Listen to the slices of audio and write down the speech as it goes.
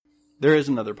There is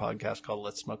another podcast called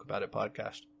Let's Smoke About It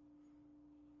podcast.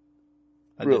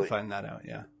 I did find that out,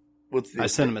 yeah. I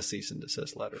sent him a cease and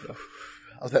desist letter, though.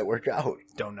 How'd that work out?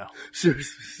 Don't know.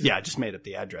 Seriously? Yeah, I just made up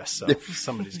the address, so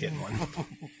somebody's getting one.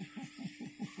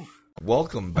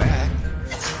 Welcome back.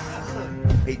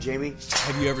 Hey, Jamie.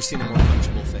 Have you ever seen a more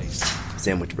punchable face?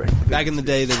 Sandwich break. Back in the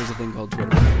day, there was a thing called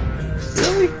Twitter.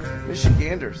 Really?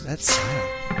 Michiganders. That's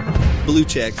sad. Blue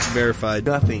check, verified.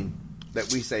 Nothing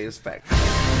that we say is fact.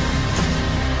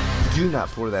 Do not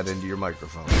pour that into your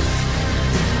microphone.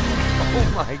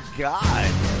 Oh, my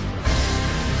God.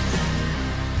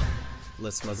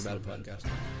 Let's Smoke About It podcast.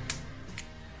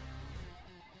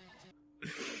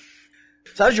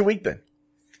 So how's your week been?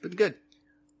 It's been good.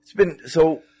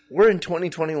 So we're in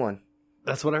 2021.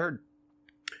 That's what I heard.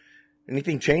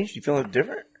 Anything changed? You feeling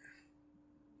different?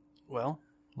 Well,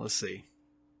 let's see.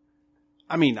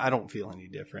 I mean, I don't feel any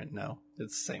different, no.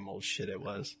 It's the same old shit it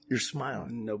was. You're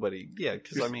smiling. Nobody, yeah,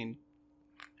 because I mean,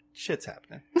 shit's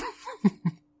happening.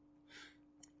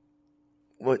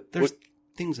 There's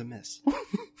things amiss.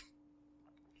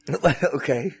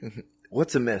 Okay.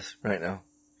 What's amiss right now?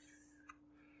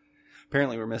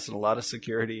 Apparently we're missing a lot of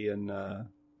security in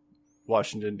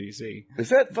Washington, D.C. Is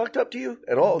that fucked up to you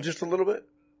at all? Just a little bit?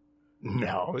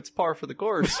 No, it's par for the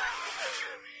course.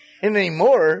 And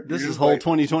anymore. This is whole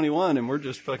 2021 and we're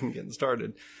just fucking getting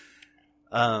started.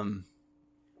 Yeah.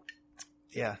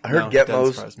 I heard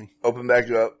Getmo's open back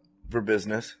up for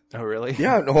business. Oh, really?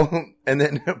 Yeah, no. And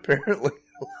then apparently,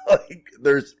 like,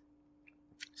 there's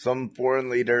some foreign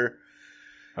leader.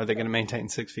 Are they going to maintain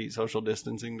 6 feet social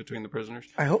distancing between the prisoners?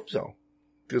 I hope so.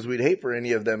 Because we'd hate for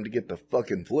any of them to get the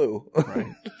fucking flu.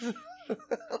 Right.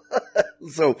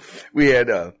 So we had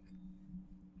a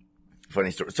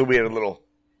funny story. So we had a little,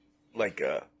 like,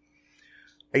 I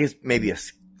guess maybe a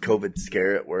COVID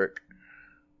scare at work.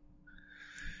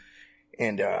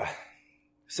 And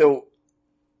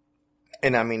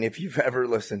and I mean, if you've ever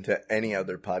listened to any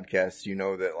other podcasts, you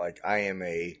know that, like, I am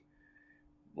a,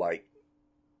 like,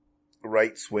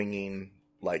 right-swinging,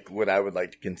 like, what I would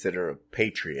like to consider a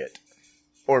patriot.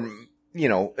 Or, you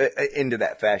know, into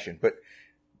that fashion. But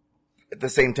at the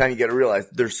same time, you got to realize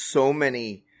there's so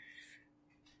many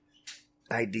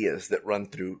ideas that run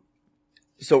through.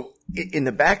 So in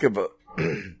the back of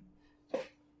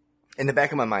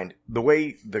my mind, the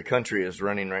way the country is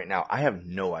running right now, I have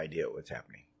no idea what's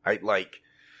happening. I like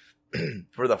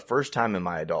for the first time in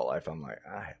my adult life, I'm like,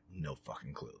 I have no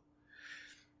fucking clue.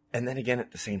 And then again,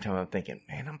 at the same time, I'm thinking,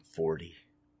 man, I'm 40.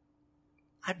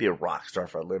 I'd be a rock star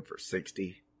if I lived for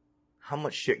 60. How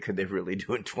much shit could they really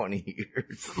do in 20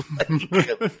 years?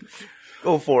 Like,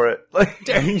 go for it. Like,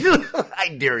 dare you? I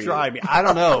dare you. Try me. I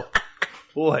don't know.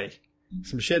 Boy,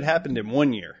 some shit happened in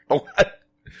 1 year. Oh,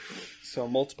 so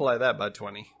multiply that by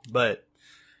 20. But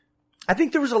I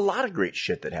think there was a lot of great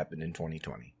shit that happened in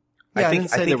 2020. Yeah, I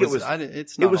think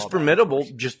it was formidable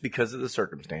just because of the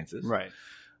circumstances. Right.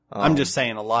 I'm just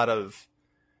saying a lot of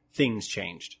things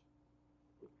changed.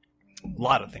 A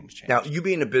lot of things changed. Now, you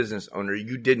being a business owner,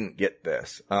 you didn't get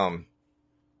this.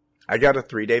 I got a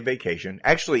 3-day vacation.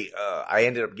 Actually, I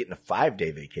ended up getting a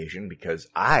 5-day vacation because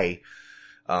I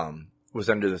was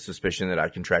under the suspicion that I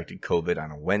contracted COVID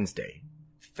on a Wednesday.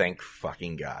 Thank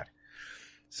fucking God.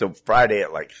 So Friday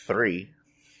at like 3,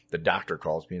 the doctor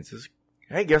calls me and says,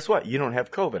 hey, guess what? You don't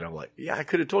have COVID. I'm like, yeah, I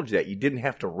could have told you that. You didn't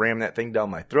have to ram that thing down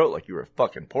my throat like you were a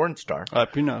fucking porn star.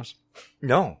 Up your nose.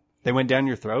 No. They went down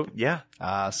your throat? Yeah.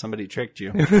 Somebody tricked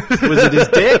you. Was it his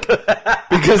dick?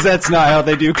 Because that's not how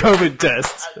they do COVID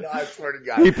tests. I swear to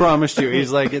God. He promised you.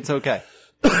 He's like, it's okay.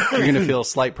 You're going to feel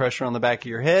slight pressure on the back of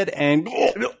your head and...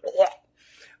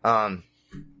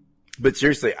 But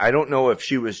seriously, I don't know if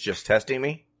she was just testing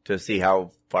me to see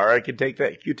how far I could take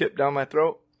that Q-tip down my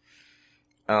throat.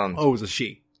 It was a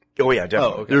she. Oh, yeah,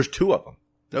 definitely. Oh, okay. There's 2 of them.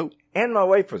 Oh. And my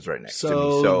wife was right next to me.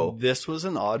 So this was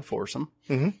an odd foursome.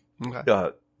 Mm-hmm.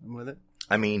 Okay. I'm with it.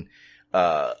 I mean,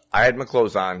 I had my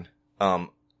clothes on,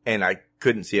 and I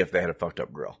couldn't see if they had a fucked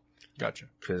up grill. Gotcha.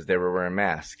 Because they were wearing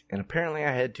masks. And apparently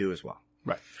I had to as well.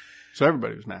 Right. So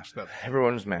everybody was masked up.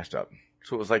 Everyone was masked up.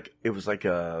 So it was like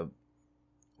a,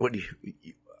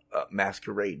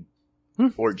 masquerade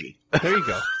orgy. There you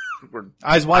go.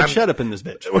 Eyes wide shut up in this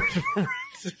bitch.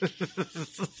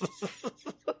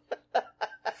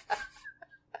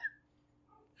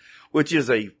 Which is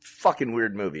a fucking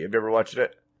weird movie. Have you ever watched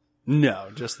it? No,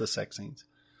 just the sex scenes.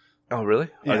 Oh, really?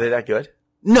 Yeah. Are they that good?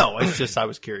 No, it's just I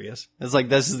was curious. It's like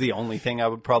this is the only thing I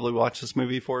would probably watch this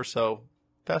movie for, so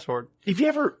fast forward. If you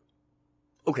ever...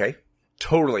 Okay,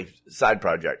 totally side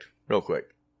project, real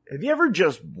quick. Have you ever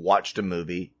just watched a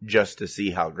movie just to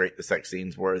see how great the sex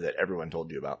scenes were that everyone told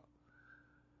you about?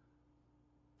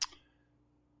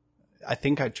 I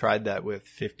think I tried that with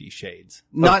 50 Shades.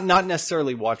 Not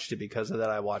necessarily watched it because of that.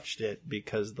 I watched it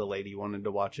because the lady wanted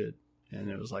to watch it. And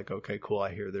it was like, okay, cool.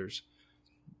 I hear there's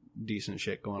decent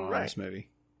shit going on in this movie.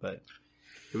 But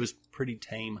it was pretty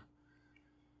tame.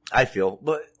 I feel.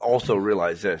 But also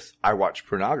realize this. I watch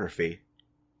pornography.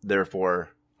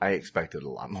 Therefore, I expected a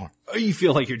lot more. Oh, you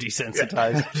feel like you're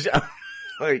desensitized? Yeah.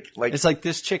 like it's like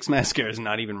this chick's mascara is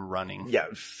not even running. Yeah,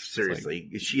 seriously.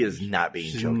 Like, she is not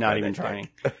being she's choked not by even that trying.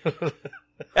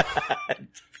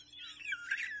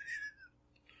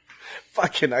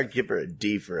 Fucking, I'd give her a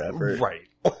D for effort. Right.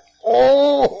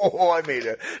 Oh, I made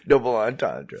a double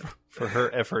entendre. For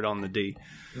her effort on the D.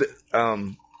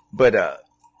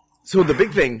 So the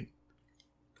big thing,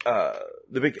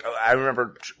 I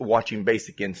remember watching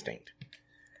Basic Instinct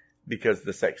because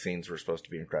the sex scenes were supposed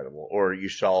to be incredible, or you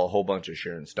saw a whole bunch of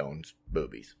Sharon Stone's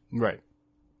boobies. Right.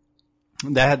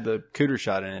 That had the cooter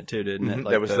shot in it too, didn't it?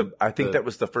 Like that was I think that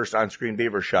was the first on-screen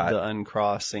beaver shot. The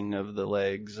uncrossing of the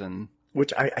legs and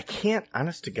which I can't,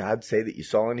 honest to God, say that you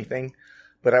saw anything,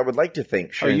 but I would like to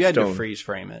think Sharon you had Stone... to freeze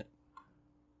frame it.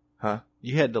 Huh?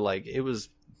 You had to it was,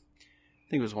 I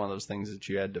think it was one of those things that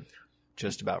you had to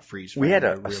just about freeze frame. We had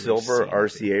a silver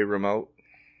RCA remote.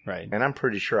 Right. And I'm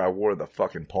pretty sure I wore the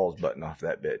fucking pause button off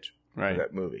that bitch. Right. For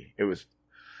that movie. It was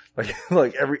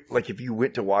like if you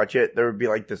went to watch it, there would be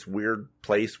like this weird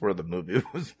place where the movie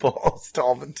was paused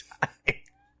all the time.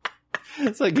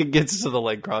 It's like it gets to the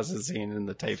leg crosses scene and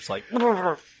the tape's like.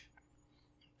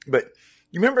 But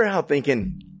you remember how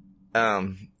thinking, I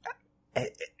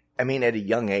mean, at a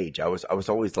young age, I was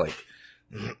always like,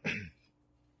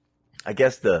 I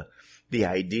guess the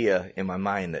idea in my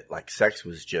mind that like sex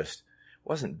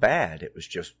wasn't bad. It was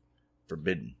just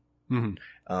forbidden.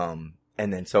 Mm-hmm.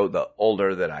 And then so the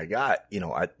older that I got,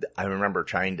 I remember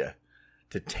trying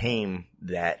to tame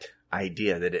that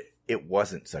idea that it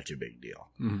wasn't such a big deal.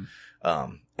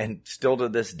 Mm-hmm. And still to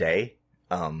this day,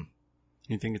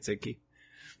 you think it's icky?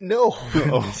 No,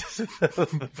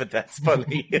 but that's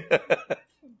funny.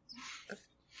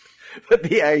 But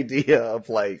the idea of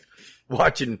like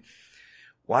watching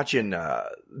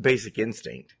Basic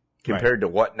Instinct compared to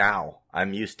what now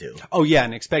I'm used to. Oh yeah,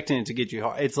 and expecting it to get you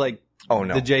hard. It's like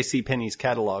the J.C. Penney's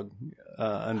catalog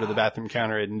under the bathroom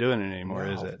counter isn't doing it anymore,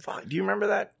 is it? Fuck. Do you remember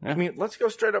that? Yeah. I mean, let's go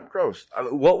straight up gross.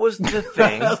 What was the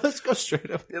thing? Let's go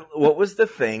straight up. What was the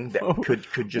thing that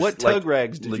could just what tug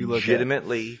rags did you look at?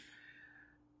 Legitimately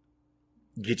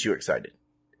get you excited?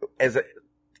 As a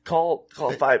call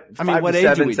 5. I mean, what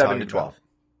age are we talking 12?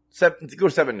 7 to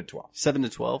 7 to 12. 7 to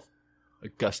 12. A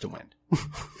gust of wind.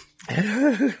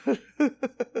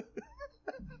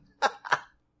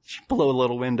 Blow a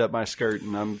little wind up my skirt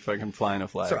and I'm fucking flying a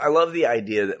flag. So I love the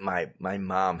idea that my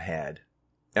mom had.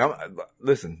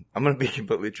 Listen, I'm going to be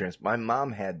completely transparent. My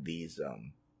mom had these.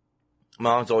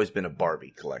 Mom's always been a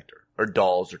Barbie collector or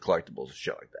dolls or collectibles and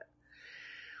shit like that.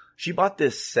 She bought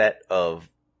this set of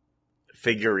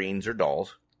figurines or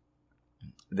dolls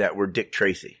that were Dick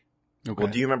Tracy. Okay.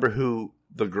 Well, do you remember who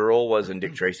the girl was in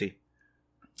Dick Tracy?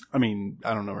 I mean,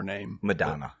 I don't know her name.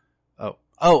 Madonna.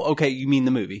 Oh, okay. You mean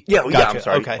the movie? Yeah, gotcha. Yeah. I'm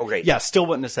sorry. Okay. Yeah, still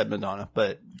wouldn't have said Madonna,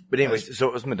 but anyways, so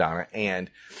it was Madonna,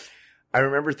 and I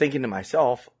remember thinking to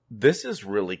myself, "This is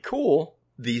really cool.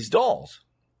 These dolls."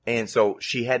 And so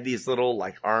she had these little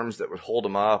like arms that would hold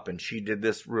them up, and she did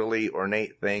this really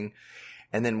ornate thing.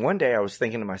 And then one day I was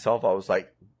thinking to myself, I was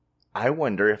like, I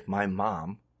wonder if my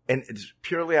mom, and it's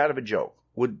purely out of a joke,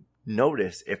 would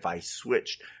notice if I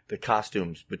switched the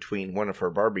costumes between one of her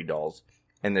Barbie dolls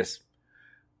and this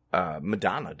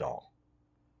Madonna doll.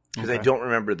 Because I don't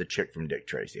remember the chick from Dick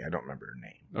Tracy. I don't remember her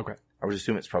name. Okay. I would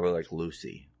assume it's probably like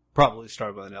Lucy. Probably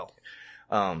started with an L.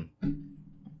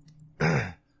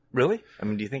 Really? I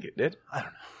mean, do you think it did? I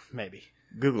don't know. Maybe.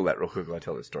 Google that real quick while I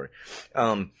tell this story.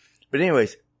 But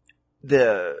anyways,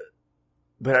 but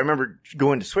I remember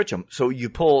going to switch them. So you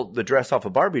pull the dress off a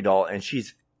Barbie doll and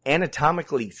she's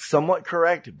anatomically somewhat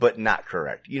correct, but not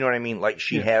correct. You know what I mean? Like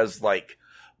she has like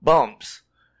bumps.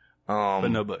 But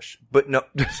no bush. But no.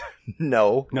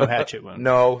 No hatchet wound.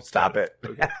 No, stop it.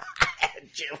 Okay.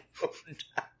 Hatchet wound.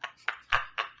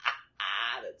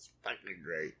 That's fucking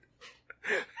great.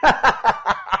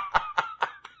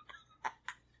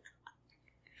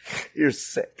 You're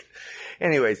sick.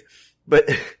 Anyways, but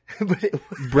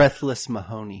Breathless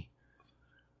Mahoney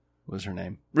was her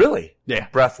name. Really? Yeah.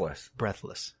 Breathless.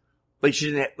 Like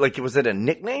she didn't, like, was it a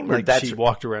nickname or like she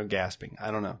walked around gasping? I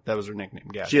don't know. That was her nickname.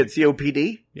 Gasping. She had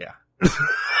COPD? Yeah.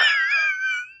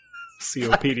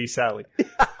 COPD Sally.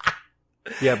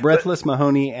 Yeah, Breathless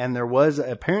Mahoney, and there was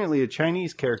apparently a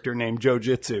Chinese character named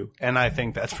Jojitsu, and I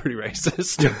think that's pretty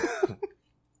racist.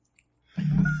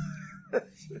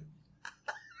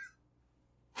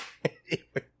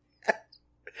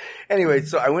 Anyway,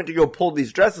 so I went to go pull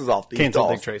these dresses off these Cancel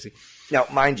dolls. Dick Tracy. Now,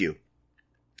 mind you,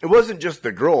 it wasn't just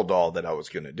the girl doll that I was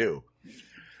going to do.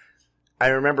 I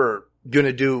remember going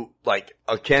to do like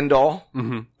a Ken doll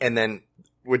and then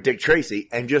with Dick Tracy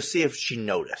and just see if she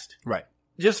noticed. Right.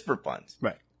 Just for fun.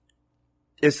 Right.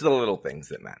 It's the little things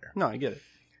that matter. No, I get it.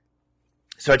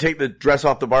 So I take the dress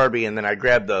off the Barbie and then I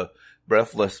grab the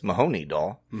Breathless Mahoney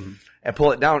doll and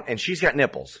pull it down and she's got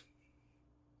nipples.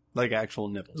 Like actual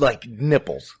nipples. Like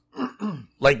nipples.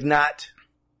 Like not,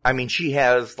 I mean, she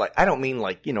has like, I don't mean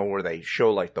like, you know, where they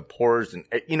show like the pores and,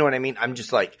 you know what I mean? I'm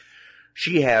just like,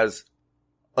 she has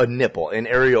a nipple, an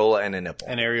areola and a nipple.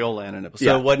 An areola and a nipple. So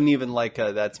Yeah. it wasn't even like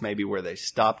that's maybe where they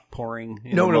stopped pouring.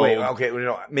 No, wait, okay,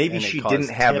 no, maybe and it she caused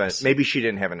didn't have tips. maybe she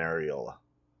didn't have an areola.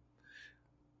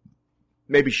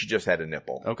 Maybe she just had a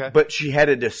nipple. Okay. But she had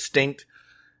a distinct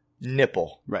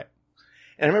nipple. Right.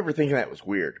 And I remember thinking that was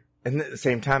weird. And at the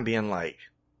same time being like,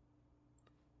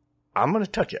 I'm going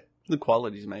to touch it. The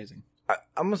quality's amazing.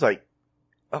 I was like,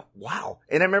 oh, wow.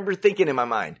 And I remember thinking in my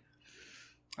mind.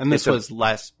 And this was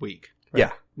last week. Right?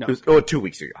 Yeah. No. It was, 2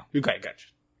 weeks ago. Okay, gotcha.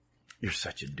 You're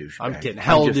such a douchebag. I'm kidding.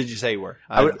 How old did you say you were?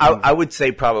 I would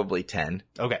say probably 10.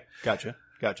 Okay, gotcha.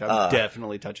 I would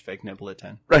definitely touch a fake nipple at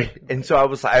 10. Right. And so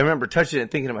I remember touching it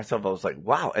and thinking to myself, I was like,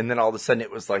 wow. And then all of a sudden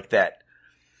it was like that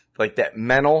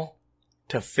mental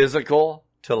to physical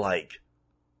to like,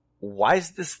 why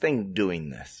is this thing doing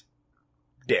this?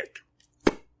 Dick.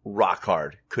 Rock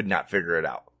hard. Could not figure it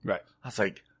out. Right. I was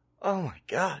like, oh my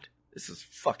God, this is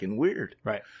fucking weird.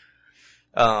 Right.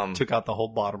 Took out the whole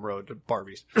bottom row to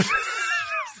Barbie's.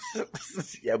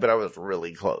 Yeah, but I was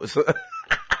really close.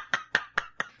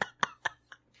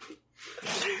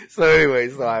 So anyway,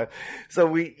 so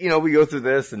we go through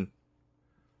this and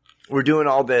we're doing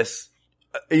all this.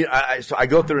 So I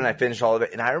go through and I finish all of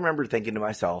it. And I remember thinking to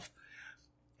myself,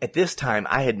 at this time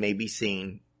I had maybe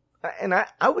seen, and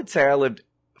I would say I lived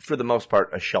for the most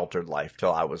part a sheltered life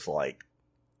till I was like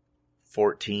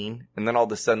 14. And then all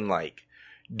of a sudden like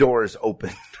doors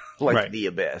opened like right. the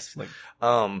abyss. Like,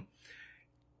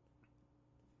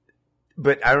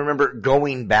 but I remember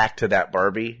going back to that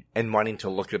Barbie and wanting to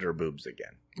look at her boobs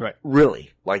again. right.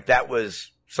 Really. Like that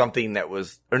was something that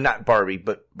was, or not Barbie,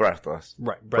 but breathless.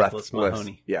 Right. Breathless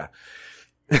Mahoney. Yeah.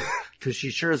 Cause she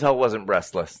sure as hell wasn't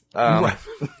breastless. Right.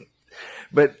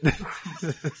 But,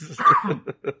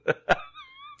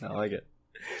 I like it.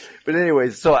 but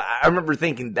anyways, so I remember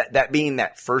thinking that being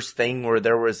that first thing where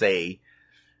there was a,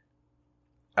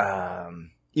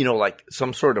 like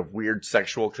some sort of weird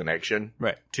sexual connection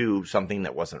Right. to something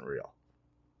that wasn't real.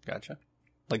 Gotcha.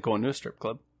 Like going to a strip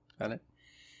club. Got it?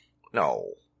 No.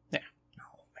 Yeah. No,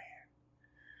 man.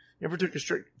 You ever took a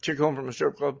chick home from a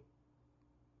strip club?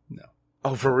 No.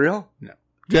 Oh, for real? No.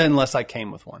 Unless I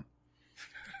came with one.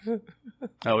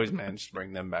 I always managed to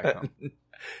bring them back home.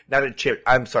 Not a chick.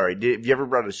 I'm sorry. Have you ever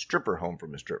brought a stripper home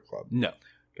from a strip club? No.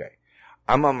 Okay.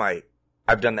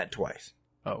 I've done that twice.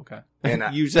 Oh, okay.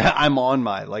 And you said I'm on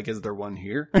my, like, is there one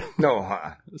here? No,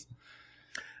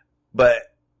 But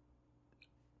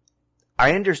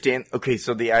I understand. Okay,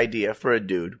 so the idea for a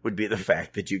dude would be the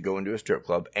fact that you go into a strip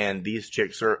club and these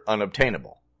chicks are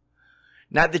unobtainable.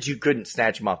 Not that you couldn't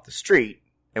snatch them off the street.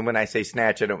 And when I say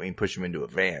snatch, I don't mean push them into a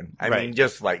van. I mean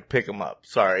just like pick them up.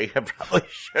 Sorry, I probably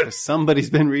should. Somebody's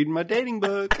been reading my dating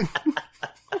book.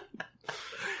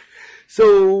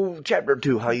 So, chapter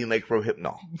 2, how you make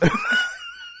Rohypnol.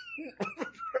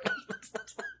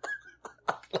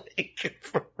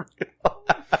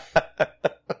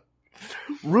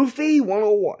 Roofie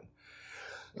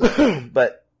 101.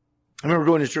 But I remember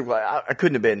going to strip club. I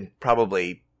couldn't have been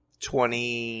probably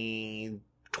 20.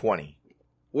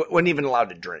 Wasn't even allowed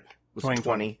to drink. It was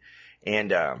 20.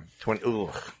 And 20. Ooh.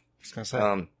 I was gonna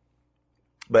say.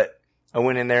 But I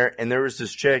went in there and there was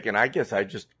this chick, and I guess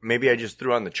maybe I just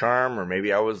threw on the charm, or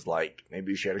maybe I was like,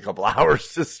 maybe she had a couple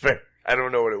hours to spare. I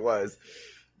don't know what it was.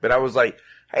 But I was like,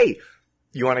 hey,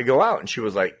 you want to go out? And she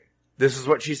was like, this is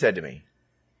what she said to me.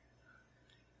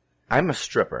 I'm a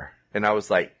stripper. And I was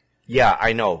like, yeah,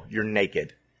 I know, you're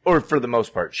naked. Or for the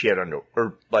most part, she had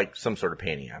or like some sort of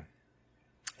panty on.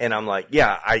 And I'm like,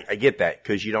 yeah, I get that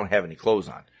because you don't have any clothes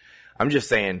on. I'm just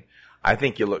saying, I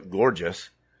think you look gorgeous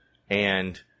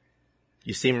and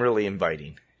you seem really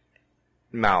inviting.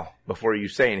 Now, before you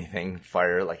say anything,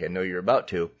 fire, like I know you're about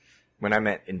to, when I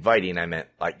meant inviting, I meant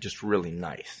like just really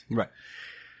nice. Right.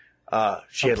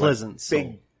 She had pleasant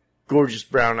big, gorgeous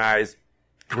brown eyes,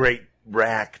 great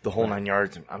rack, the whole 9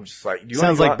 yards. I'm just like,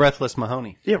 sounds like Breathless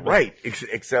Mahoney. Yeah, right.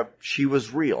 Except she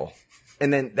was real.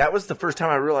 And then that was the first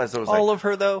time I realized I was all of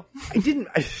her though.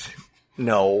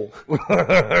 No,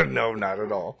 no, not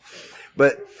at all.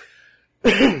 But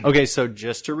Okay, so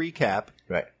just to recap,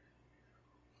 Right.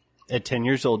 at 10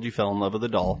 years old, you fell in love with a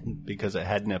doll because it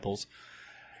had nipples.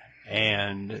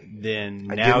 And then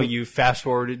now you fast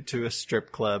forwarded to a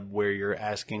strip club where you're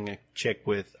asking a chick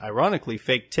with, ironically,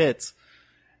 fake tits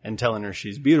and telling her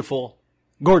she's beautiful,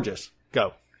 gorgeous.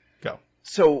 Go.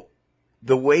 So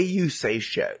the way you say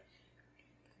shit,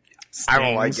 I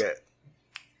don't like it.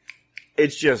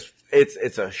 It's just,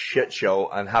 it's a shit show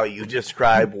on how you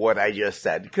describe what I just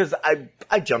said. Because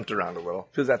I jumped around a little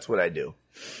because that's what I do.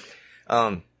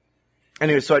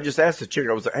 Anyway, so I just asked the chick,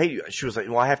 I was like, hey, she was like,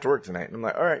 well, I have to work tonight. And I'm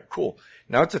like, all right, cool.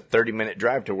 Now it's a 30-minute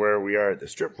drive to where we are at the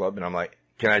strip club. And I'm like,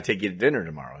 can I take you to dinner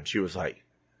tomorrow? And she was like,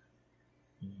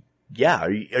 yeah,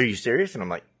 are you serious? And I'm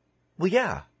like, well,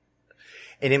 yeah.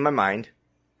 And in my mind,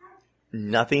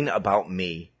 nothing about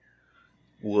me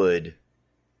would,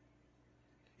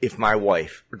 if my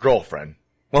wife, or girlfriend,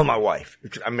 well, my wife,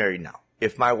 because I'm married now,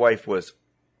 if my wife was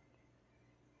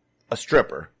a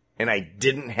stripper and I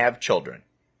didn't have children,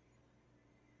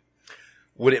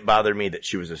 would it bother me that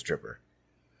she was a stripper?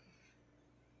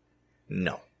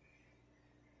 No.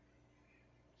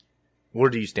 Where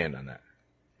do you stand on that?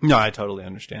 No, I totally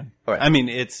understand. Right. I mean,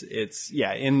 it's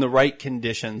in the right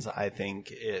conditions, I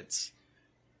think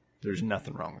there's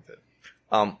nothing wrong with it.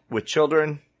 With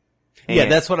children? Yeah,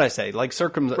 that's what I say. Like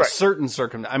Right.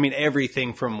 certain I mean,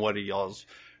 everything from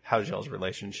how's y'all's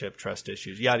relationship, trust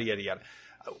issues, yada, yada, yada.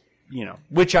 You know,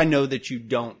 which I know that you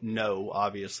don't know,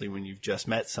 obviously, when you've just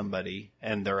met somebody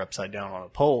and they're upside down on a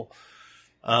pole.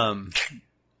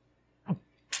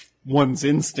 One's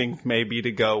instinct may be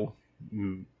to go,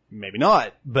 maybe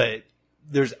not, but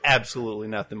there's absolutely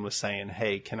nothing with saying,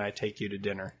 hey, can I take you to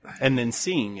dinner? And then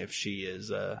seeing if she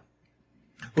is Well,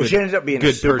 she ended up being a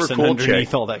good super person cool underneath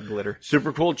chick. all that glitter.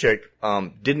 Super cool chick.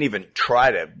 Didn't even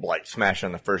try to like smash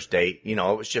on the first date. You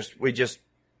know, it was just, we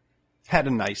Had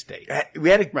a nice date. had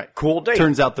a cool date.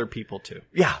 Turns out they're people too.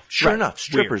 Yeah, sure Right. enough.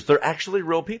 Strippers. They're actually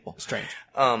real people. Strange.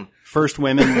 First First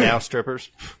women, now strippers.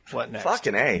 What next?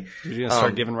 fucking A. You're going to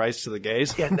start giving rights to the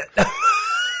gays? Yeah.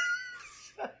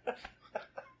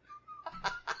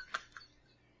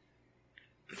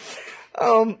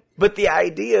 But the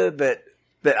idea that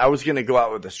I was going to go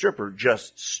out with a stripper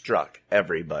just struck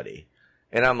everybody.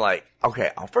 And I'm like,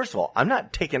 okay, first of all, I'm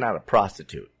not taking out a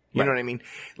prostitute. You know what I mean?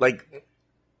 Like,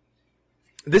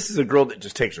 this is a girl that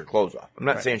just takes her clothes off. I'm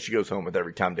not saying she goes home with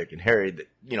every Tom, Dick, and Harry that,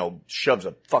 you know, shoves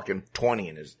a fucking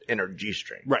 20 in her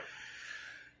G-string. Right.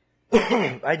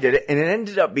 I did it, and it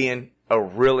ended up being a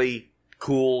really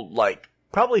cool, like,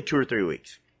 probably 2 or 3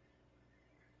 weeks.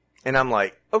 And I'm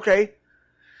like, okay,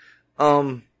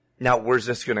 now where's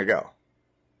this gonna go?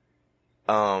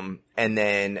 And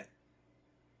then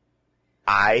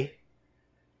I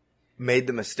made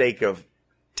the mistake of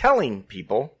telling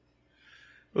people.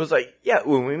 It was like, yeah,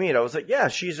 when we meet, I was like, yeah,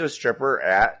 she's a stripper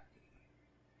at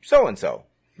so-and-so.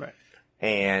 Right.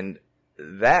 And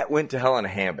that went to hell in a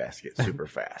handbasket super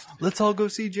fast. Let's all go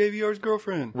see JVR's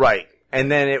girlfriend. Right. And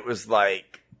then it was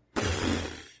like,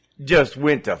 just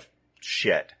went to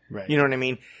shit. Right. You know what I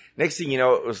mean? Next thing you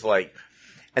know, it was like,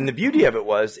 and the beauty of it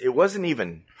wasn't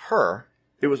even her.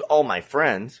 It was all my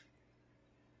friends.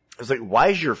 It was like, why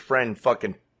is your friend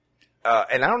fucking,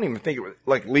 and I don't even think it was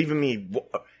like leaving me.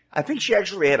 I think she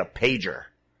actually had a pager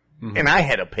and I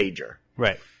had a pager.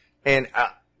 Right. And,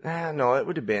 no, it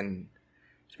would have been,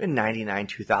 99,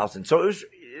 2000. So it was,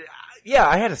 yeah,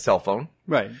 I had a cell phone.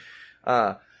 Right.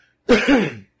 But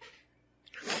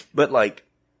like,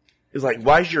 it was like,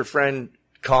 why is your friend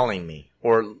calling me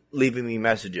or leaving me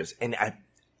messages? And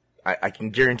I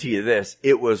can guarantee you this.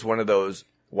 It was one of those,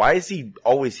 why is he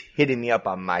always hitting me up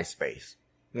on MySpace?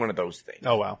 One of those things.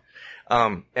 Oh, wow.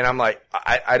 And I'm like,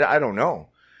 I don't know.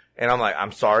 And I'm like,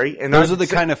 I'm sorry. And Those are the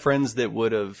kind of friends that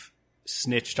would have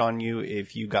snitched on you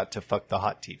if you got to fuck the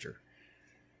hot teacher.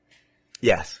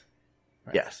 Yes.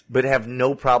 Right. Yes. But have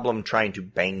no problem trying to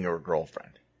bang your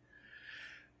girlfriend.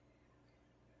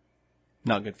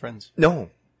 Not good friends. No.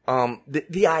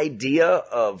 The idea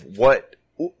of what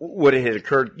had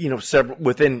occurred, you know,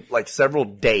 within like several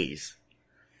days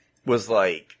was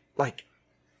like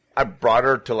I brought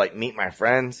her to like meet my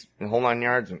friends and Whole 9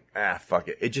 Yards and fuck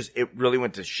it. It really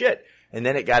went to shit. And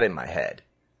then it got in my head.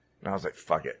 And I was like,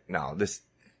 fuck it. No,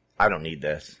 I don't need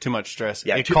this. Too much stress.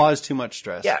 Yeah, it caused too much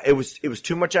stress. Yeah, it was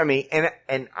too much on me.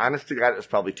 And honest to God, it was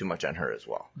probably too much on her as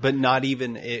well. But not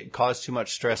even, it caused too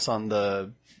much stress on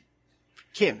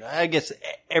I guess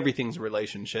everything's a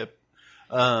relationship.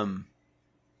 Caused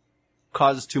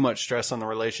too much stress on the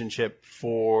relationship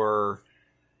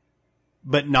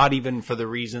but not even for the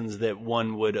reasons that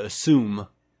one would assume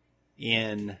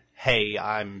in, hey,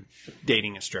 I'm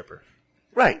dating a stripper.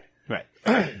 Right. Right.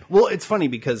 Well, it's funny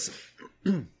because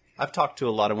I've talked to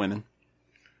a lot of women,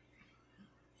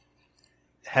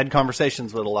 had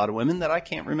conversations with a lot of women that I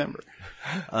can't remember.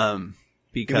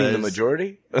 Because you mean the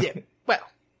majority? Yeah. Well,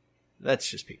 that's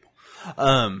just people.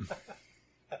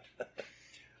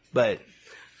 But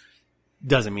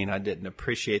doesn't mean I didn't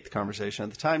appreciate the conversation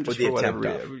at the time, just for whatever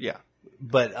reason. Yeah.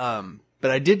 But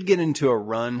I did get into a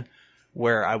run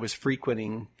where I was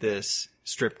frequenting this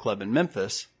strip club in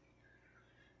Memphis,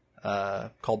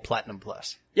 called Platinum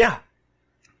Plus. Yeah.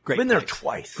 Great. Been there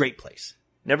twice. Great place.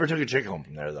 Never took a chick home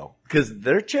from there though. Because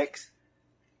their chicks,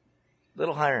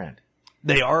 little higher end.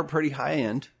 They are pretty high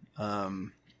end.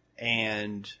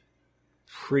 And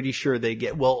pretty sure they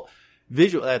get,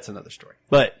 visual, that's another story.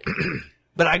 But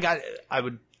I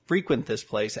would frequent this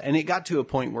place, and it got to a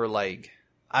point where, like,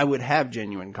 I would have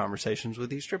genuine conversations with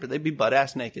these strippers. They'd be butt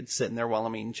ass naked sitting there while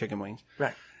I'm eating chicken wings.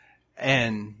 Right.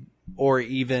 Or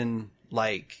even,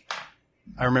 like,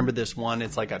 I remember this one,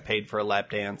 it's like I paid for a lap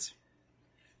dance,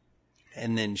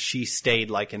 and then she stayed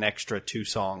like an extra 2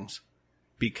 songs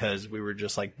because we were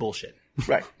just like bullshit.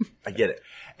 Right. I get it.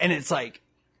 And it's like,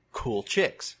 cool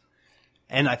chicks.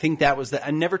 And I think that was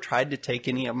I never tried to take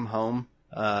any of them home.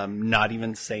 Not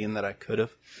even saying that I could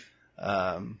have.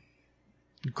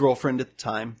 Girlfriend at the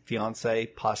time, fiance,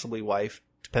 possibly wife,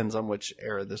 depends on which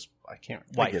era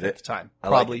wife at the time.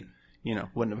 Probably,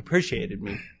 wouldn't have appreciated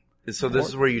me. So this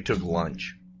is where you took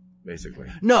lunch, basically.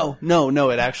 No,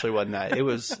 it actually wasn't that. It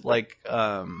was like,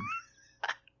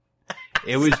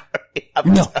 it was,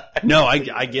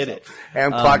 I get it.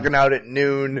 And clocking out at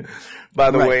noon. By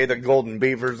the way, the Golden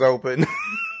Beaver's open.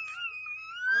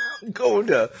 going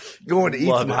to eat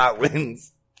some hot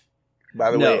wings.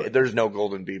 By the way, there's no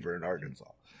Golden Beaver in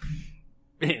Arkansas.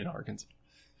 In Arkansas.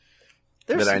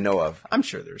 That I know of. I'm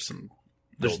sure there's some.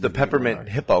 There's the Peppermint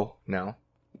Hippo now.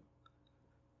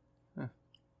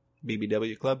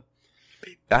 BBW Club.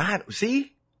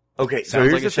 See? Okay, so Sounds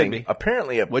here's like the it should thing. be.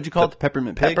 Apparently, What'd you call it? The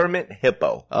Peppermint Pig? Peppermint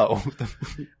Hippo. Oh.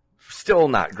 Still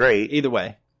not great. Either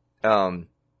way.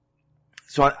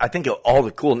 So I think of all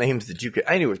the cool names that you could.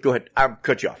 Anyways, go ahead. I'll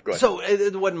cut you off. Go ahead. So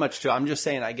it wasn't much to. I'm just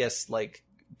saying. I guess like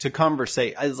to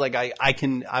conversate. I was like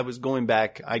I was going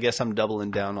back. I guess I'm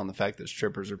doubling down on the fact that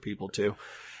strippers are people too,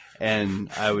 and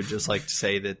I would just like to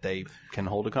say that they can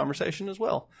hold a conversation as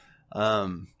well.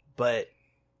 But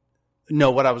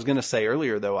no, what I was going to say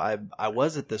earlier though, I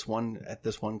was at this one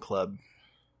club.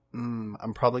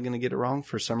 I'm probably going to get it wrong.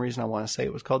 For some reason, I want to say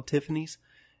it was called Tiffany's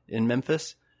in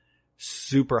Memphis.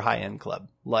 Super high end club.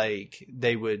 Like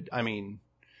they would,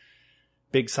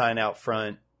 big sign out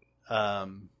front. Are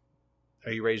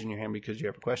you raising your hand because you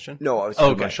have a question? No, I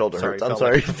was my shoulder hurts. I'm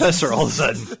sorry. Like professor all of a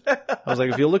sudden. I was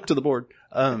like, if you look to the board.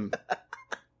 But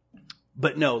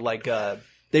no, like,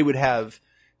 they would have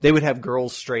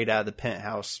girls straight out of the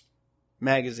Penthouse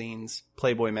magazines,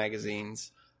 Playboy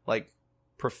magazines, like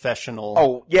professional.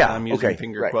 Oh yeah. I'm using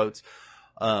finger quotes,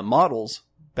 models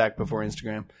back before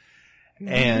Instagram.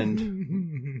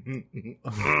 And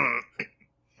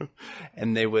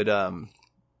they would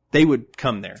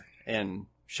come there and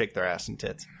shake their ass and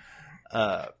tits.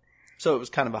 So it was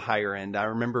kind of a higher end. I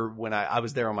remember when I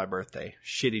was there on my birthday,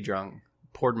 shitty drunk,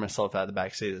 poured myself out of the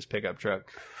backseat of this pickup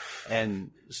truck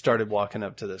and started walking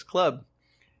up to this club,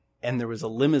 and there was a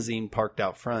limousine parked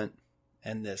out front,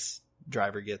 and this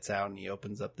driver gets out and he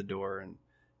opens up the door and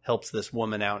helps this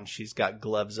woman out, and she's got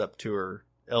gloves up to her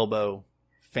elbow.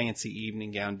 Fancy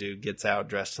evening gown dude gets out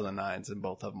dressed to the nines, and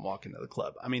both of them walk into the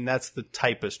club. That's the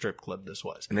type of strip club this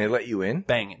was. And they let you in?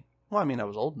 Banging. Well, I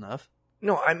was old enough.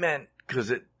 No, I meant because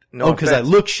it. Because I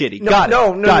look shitty.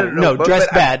 No. Dress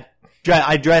bad.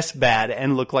 I dress bad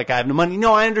and look like I have no money.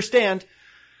 No, I understand.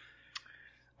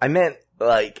 I meant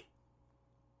like,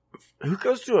 who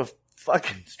goes to a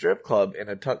fucking strip club in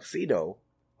a tuxedo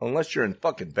unless you're in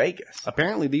fucking Vegas?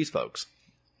 Apparently, these folks.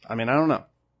 I don't know.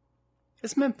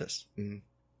 It's Memphis. Mm-hmm.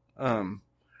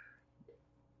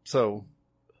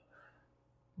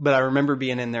 But I remember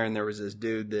being in there, and there was this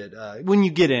dude that, when you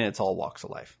get in, it's all walks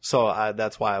of life. So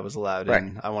that's why I was allowed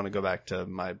in. I want to go back to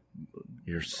my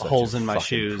holes in my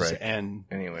shoes and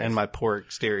my poor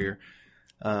exterior.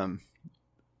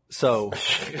 So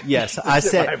yes, I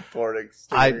said,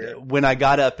 when I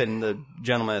got up and the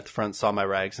gentleman at the front saw my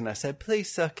rags, and I said, please,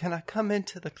 sir, can I come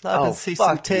into the club and see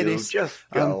some titties? Just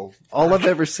go. All I've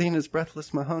ever seen is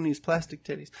Breathless Mahoney's plastic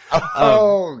titties.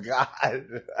 Oh,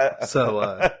 God.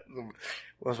 So,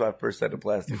 was my first set of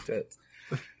plastic tits.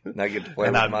 And I get to play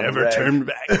and with I've them never turned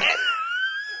back.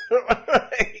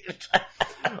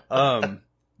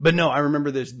 But no, I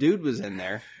remember this dude was in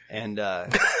there, and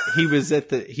he was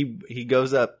at he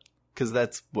goes up because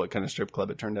that's what kind of strip club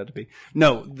it turned out to be.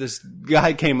 No, this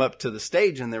guy came up to the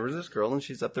stage and there was this girl and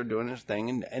she's up there doing his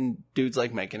thing and dude's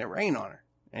like making it rain on her.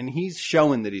 And he's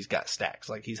showing that he's got stacks.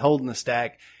 Like he's holding the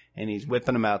stack and he's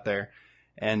whipping them out there.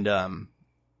 And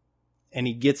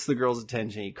he gets the girl's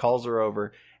attention. He calls her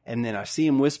over and then I see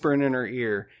him whispering in her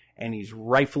ear and he's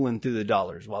rifling through the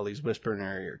dollars while he's whispering in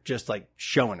her ear, just like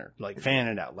showing her, like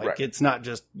fanning it out. Like It's not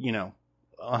just,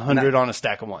 100 on a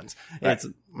stack of ones. Right. It's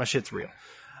my shit's real.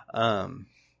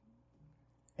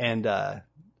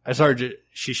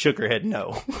 She shook her head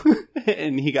no.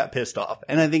 And he got pissed off.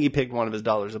 And I think he picked one of his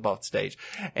dollars up off the stage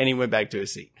and he went back to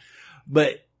his seat.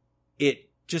 But it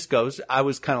just goes, I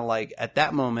was kind of like, at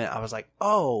that moment, I was like,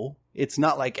 oh, it's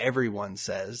not like everyone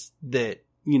says that,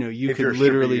 you can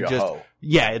literally just,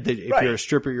 if you're a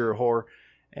stripper, you're a whore.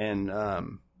 And,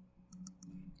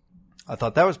 I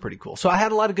thought that was pretty cool. So I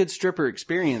had a lot of good stripper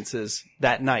experiences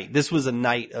that night. This was a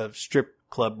night of strip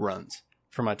club runs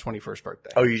for my 21st birthday.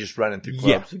 Oh, you're just running through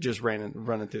clubs? Yeah, just running through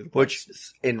the clubs. Which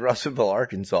in Russellville,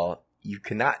 Arkansas, you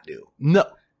cannot do. No.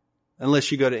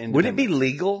 Unless you go to Independence. Would it be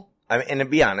legal? I mean, and to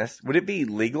be honest, would it be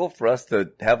legal for us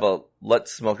to have a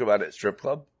Let's Smoke About It strip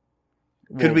club?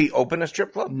 Could we open a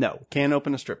strip club? No, can't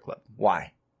open a strip club.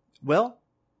 Why? Well,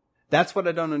 that's what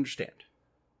I don't understand.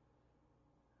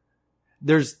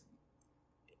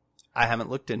 I haven't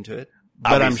looked into it,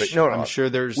 but I'm sure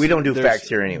there's... We don't do facts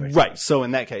here anyway. Right. So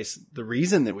in that case, the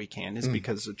reason that we can is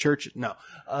because the church... No.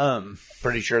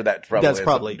 Pretty sure that's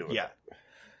probably yeah.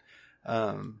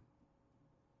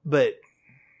 But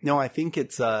no, I think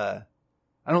it's... I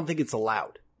don't think it's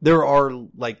allowed. There are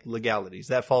like legalities.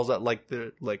 That falls out like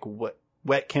what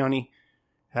Wet County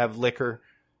have liquor.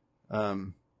 I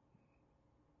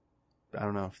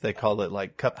don't know if they call it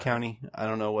like Cup County. I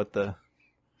don't know what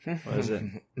is it?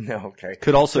 No, okay.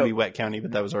 Could also be Wet County,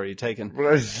 but that was already taken.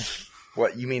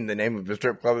 What, you mean the name of the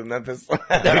strip club in Memphis?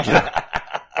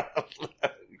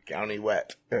 County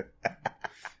Wet.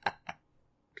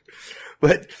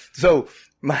 But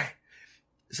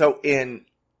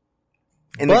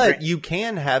you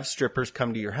can have strippers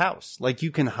come to your house. Like you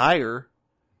can hire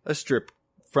a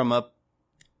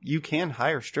you can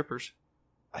hire strippers,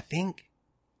 I think,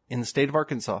 in the state of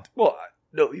Arkansas. Well,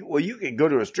 no, you can go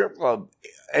to a strip club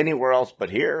anywhere else but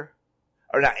here.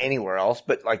 Or not anywhere else,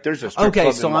 but like there's a strip club.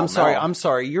 Okay, so I'm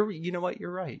sorry. You know what?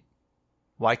 You're right.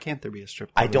 Why can't there be a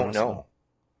strip club? I don't know.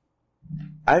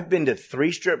 I've been to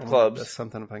 3 strip clubs. That's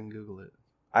something if I can Google it.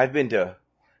 I've been to...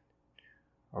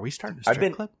 Are we starting a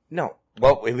strip club? No.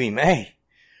 Well, we may.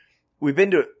 We've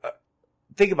been to...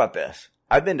 think about this.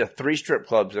 I've been to 3 strip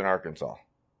clubs in Arkansas.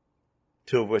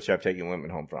 2 of which I've taken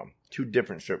women home from. 2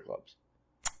 different strip clubs.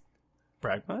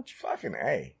 Brag much? Fucking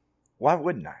A. Why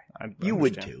wouldn't I? You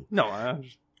would too. No,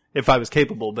 if I was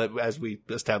capable, but as we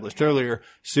established earlier,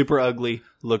 super ugly,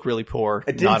 look really poor,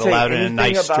 not allowed in a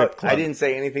nice strip club. I didn't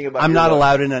say anything about I'm not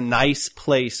allowed in a nice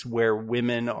place where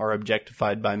women are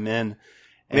objectified by men.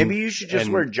 Maybe you should just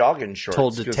wear jogging shorts.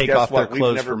 Told to take off their clothes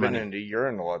We've never for been money. into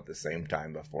urinal at the same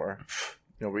time before.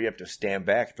 Where you have to stand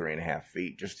back 3.5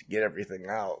 feet just to get everything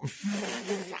out.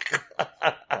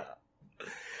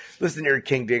 Listen here,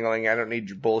 King Dingling, I don't need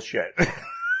your bullshit.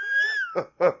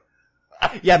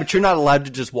 Yeah, but you're not allowed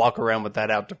to just walk around with that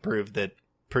out to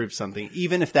prove something.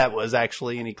 Even if that was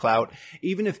actually any clout.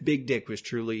 Even if Big Dick was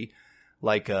truly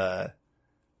like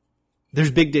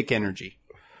there's Big Dick energy.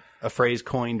 A phrase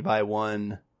coined by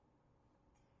one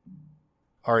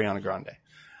Ariana Grande.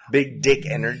 Big Dick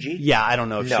energy? Yeah, I don't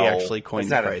know if she actually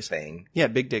coined the phrase. It's not a thing. Yeah,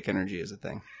 Big Dick energy is a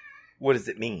thing. What does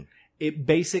it mean? It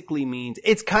basically means,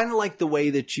 it's kind of like the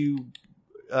way that you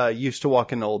used to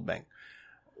walk into Old Bank.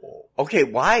 Okay,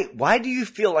 why do you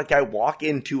feel like I walk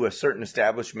into a certain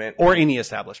establishment? Or any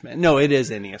establishment. No, it is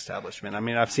any establishment. I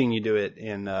mean, I've seen you do it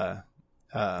in,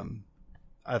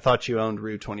 I thought you owned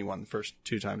Rue 21 the first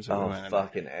 2 times.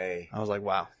 Fucking A. I was like,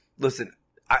 wow. Listen,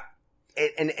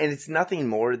 and it's nothing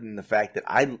more than the fact that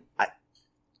I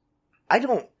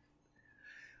don't...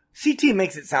 CT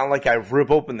makes it sound like I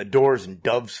rip open the doors and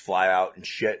doves fly out and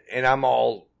shit, and I'm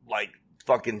all like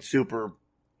fucking super...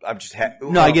 I'm just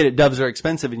No, I get it. Doves are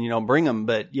expensive and you don't bring them,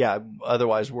 but yeah,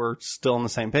 otherwise we're still on the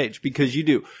same page because you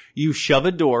do. You shove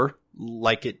a door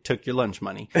like it took your lunch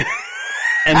money.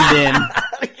 And then...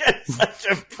 You're such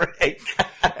a prick.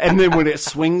 And then when it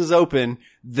swings open,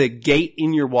 the gate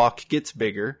in your walk gets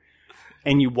bigger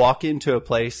and you walk into a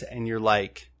place and you're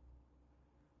like,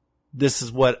 this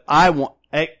is what I want.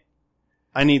 Hey,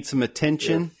 I need some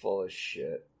attention. You're full of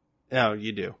shit. No,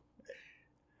 you do.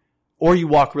 Or you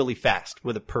walk really fast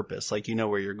with a purpose, like you know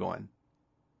where you're going.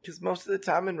 Because most of the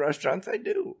time in restaurants, I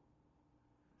do.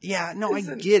 Yeah, no, I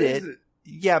get it.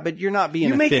 Yeah, but you're not being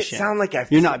You make efficient. it sound like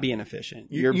You're not being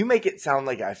efficient. You make it sound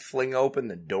like I fling open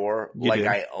the door You like do.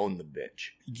 I own the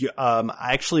bitch.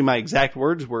 Actually, my exact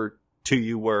words were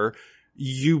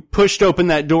you pushed open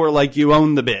that door like you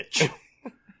own the bitch.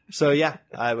 So yeah,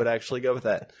 I would actually go with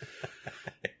that.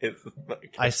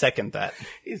 I second that.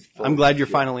 I'm glad you're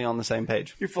finally on the same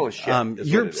page. You're full of shit.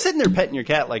 You're sitting there petting your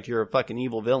cat like you're a fucking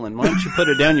evil villain. Why don't you put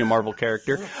it down, you Marvel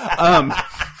character?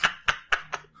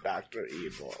 Dr.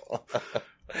 Evil.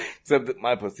 Except that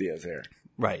my pussy has hair.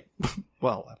 Right.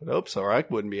 Well, I would hope so, or I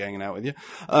wouldn't be hanging out with you.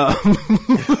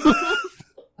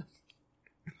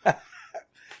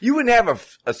 You wouldn't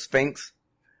have a sphinx.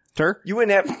 Turk? You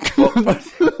wouldn't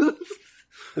have...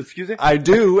 Excuse me? I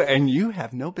do, and you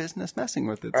have no business messing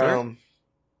with it, sir. I'm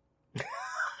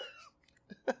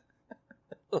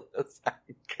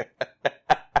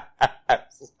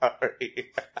sorry.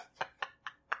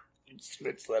 You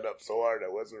switched that up so hard I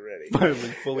wasn't ready.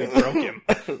 Finally fully broke him.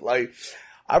 Like,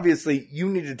 obviously, you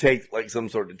need to take, like, some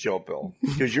sort of chill pill.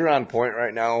 Because you're on point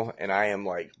right now, and I am,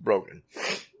 like, broken.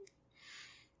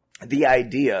 The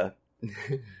idea...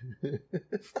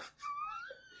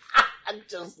 I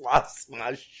just lost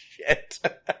my shit.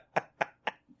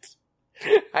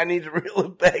 I need to reel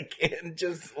it back in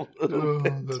just a little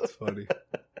bit. That's funny.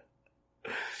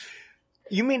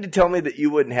 You mean to tell me that you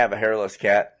wouldn't have a hairless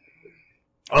cat?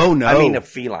 Oh, no. I mean a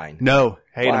feline. No.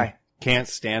 Hate Why? him. Can't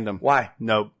stand him. Why?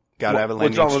 Nope. Gotta have a What's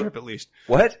landing wrong with- strip at least.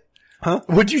 What? Huh?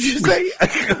 What'd you just say?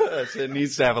 It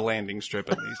needs to have a landing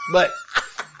strip at least. But,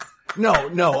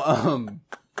 no,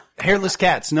 hairless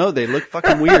cats. No, they look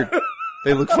fucking weird.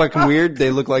 They look fucking weird.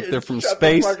 They look like they're from Shut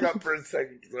space. the fuck up for a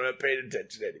second because I'm not paying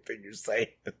attention to anything you're saying.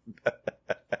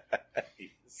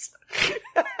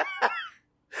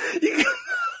 You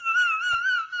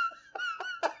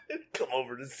come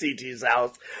over to CT's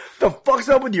house. The fuck's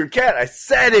up with your cat? I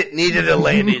said it needed a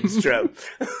landing strip.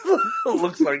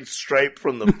 Looks like Stripe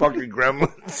from the fucking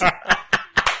Gremlins.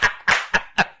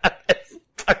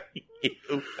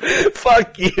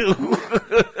 Fuck you.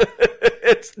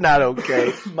 It's not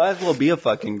okay. Might as well be a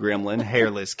fucking gremlin.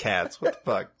 Hairless cats. What the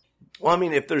fuck? Well, I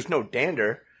mean, if there's no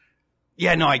dander.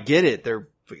 Yeah, no, I get it.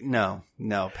 No,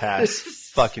 pass.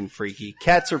 Fucking freaky.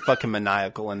 Cats are fucking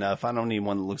maniacal enough. I don't need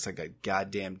one that looks like a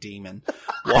goddamn demon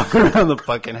walking around the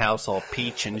fucking house all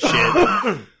peach and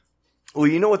shit. Well,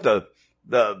 you know what the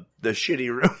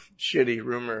shitty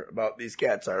rumor about these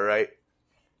cats are, right?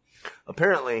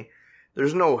 Apparently,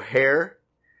 there's no hair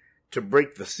to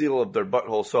break the seal of their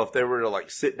butthole. So if they were to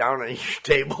like sit down on your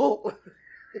table,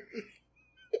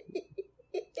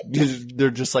 They're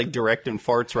just like directing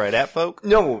farts right at folk.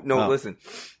 no, Oh. listen.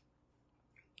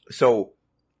 So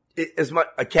as much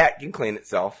a cat can clean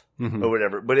itself Mhm. or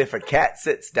whatever, but if a cat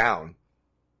sits down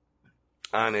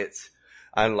on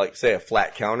like say a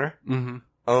flat counter,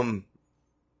 Mm-hmm.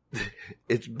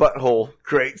 its butthole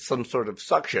creates some sort of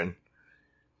suction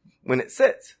when it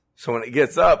sits. So when it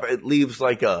gets up, it leaves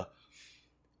like a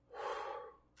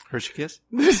Hershey kiss?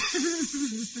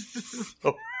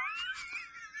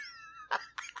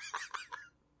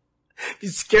 you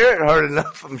scare it hard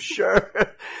enough, I'm sure.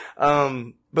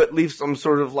 But leave some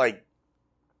sort of like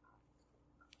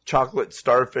chocolate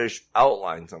starfish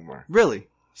outline somewhere. Really?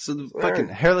 So the fucking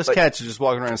hairless cats are just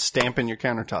walking around stamping your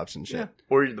countertops and shit. Yeah.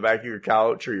 Or the back of your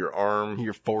couch or your arm.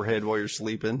 Your forehead while you're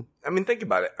sleeping. I mean, think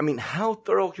about it. I mean, how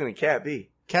thorough can a cat be?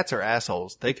 Cats are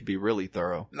assholes. They could be really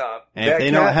thorough. Nah, And if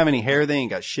they don't have any hair, they ain't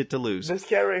got shit to lose. This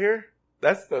cat right here,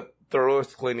 that's the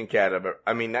thoroughest cleaning cat ever.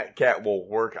 I mean, that cat will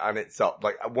work on itself.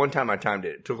 Like, one time I timed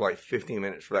it. It took like 15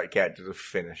 minutes for that cat to just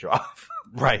finish off.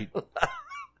 Right.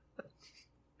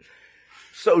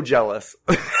 So jealous.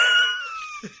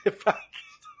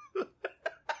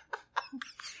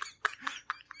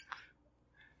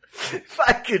 If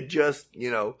I could just,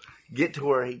 get to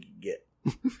where he could get.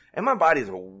 And my body's,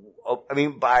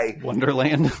 by...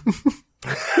 Wonderland. Is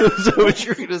that what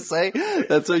you're going to say?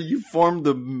 That's how you formed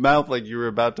the mouth like you were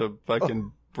about to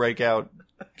fucking break out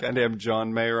goddamn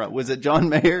John Mayer. Was it John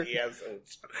Mayer? Yes.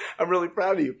 I'm really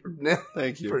proud of you for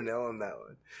Thank you. for nailing that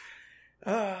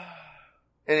one.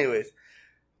 Anyways.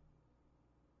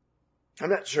 I'm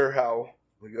not sure how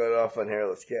we got off on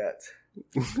hairless cats.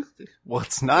 Well,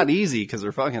 it's not easy because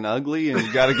they're fucking ugly and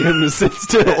you got to get them to sit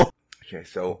still. Okay,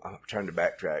 so I'm trying to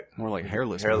backtrack. More like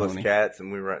hairless Mahoney. Cats,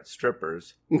 and we were at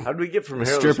strippers. How did we get from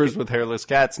hairless Strippers with hairless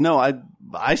cats? No,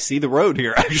 I see the road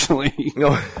here actually.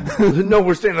 No,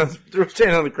 we're staying on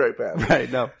the correct path. Right,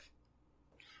 no.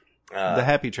 The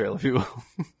happy trail, if you will.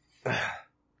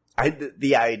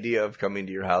 The idea of coming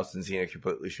to your house and seeing a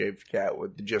completely shaved cat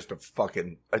with just a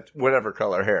fucking whatever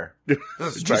color hair,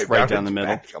 Just right down the middle.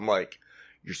 back, I'm like,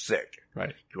 You're sick.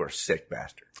 Right. You are a sick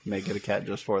bastard. May get a cat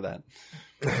just for that.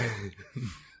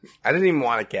 I didn't even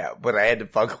want a cat, but I had to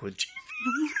fuck with Jamie.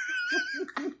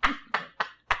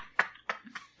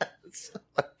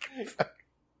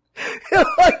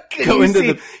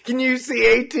 Can you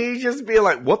see AT just be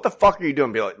like, what the fuck are you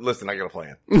doing? Be like, listen, I got a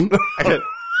plan. This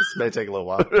may take a little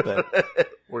while, but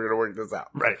we're going to work this out.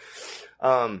 Right.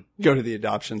 Go to the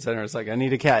adoption center. It's like, I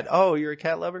need a cat. Oh, you're a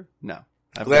cat lover? No.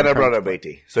 Glad I brought up AT.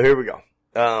 So here we go.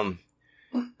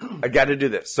 I got to do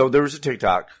this. So there was a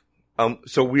TikTok.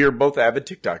 So we are both avid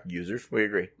TikTok users. We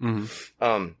agree.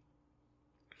 Mm-hmm.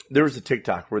 There was a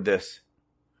TikTok where this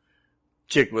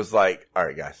chick was like, all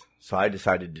right, guys. So I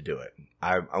decided to do it.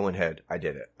 I went ahead. I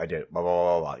did it. Blah, blah,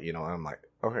 blah, blah. You know, and I'm like,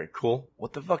 okay, cool.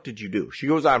 What the fuck did you do? She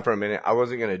goes on for a minute. I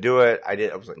wasn't going to do it. I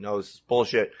was like, no, this is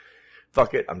bullshit.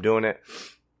 Fuck it. I'm doing it.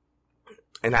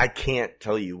 And I can't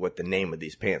tell you what the name of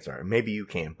these pants are. Maybe you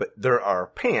can, but there are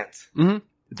pants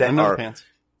that are pants.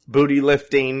 Booty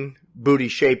lifting, booty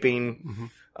shaping,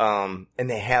 and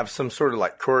they have some sort of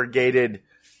like corrugated,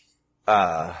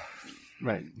 right.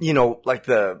 You know, like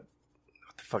what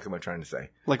the fuck am I trying to say?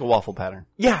 Like a waffle pattern.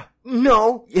 Yeah.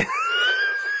 No. Yeah.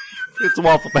 It's a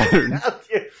waffle pattern.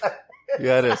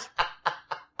 Yeah, it is.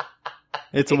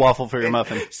 It's a waffle for your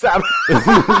muffin. Stop.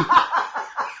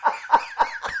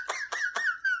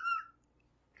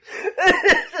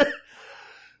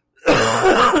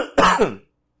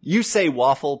 You say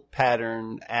waffle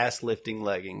pattern ass lifting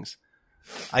leggings.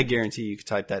 I guarantee you could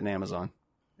type that in Amazon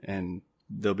and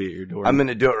they'll be at your door. I'm going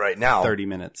to do it right now. 30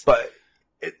 minutes. But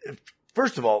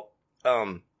first of all,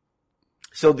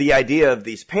 so the idea of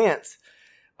these pants,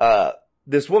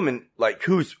 this woman, like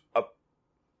who's a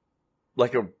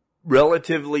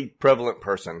relatively prevalent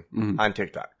person on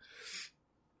TikTok,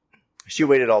 she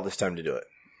waited all this time to do it.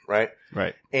 Right?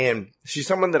 Right. And she's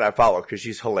someone that I follow because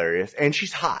she's hilarious and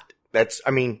she's hot.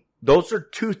 Those are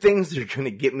two things that are going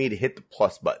to get me to hit the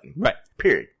plus button. Right.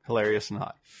 Period. Hilarious and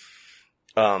hot.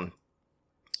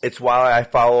 It's why I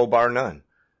follow Bar None.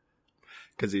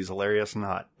 Because he's hilarious and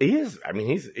hot. He is. I mean,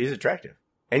 he's attractive.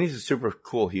 And he's a super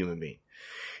cool human being.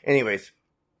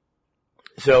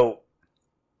 So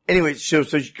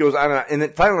she goes on and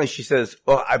then finally she says,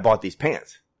 oh, I bought these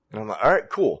pants. And I'm like, all right,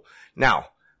 cool. Now,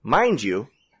 mind you,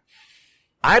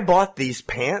 I bought these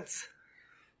pants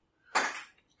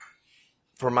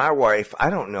for my wife. I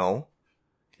don't know.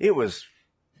 It was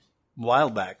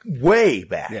while back. Way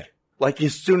back. Yeah. Like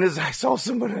as soon as I saw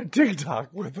someone on TikTok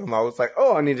with them, I was like,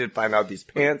 oh, I need to find out these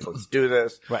pants. Let's do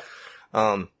this. Right.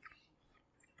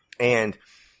 And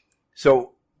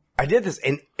so I did this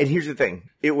and here's the thing.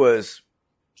 It was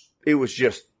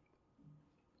just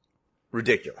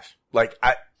ridiculous.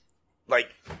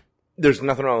 There's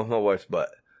nothing wrong with my wife's butt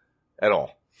at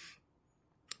all.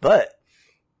 But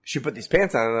she put these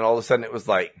pants on and then all of a sudden it was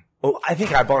like, oh, I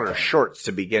think I bought her shorts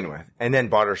to begin with and then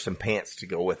bought her some pants to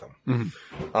go with them.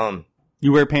 Mm-hmm.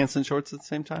 You wear pants and shorts at the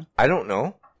same time? I don't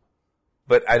know,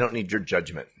 but I don't need your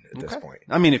judgment at this point.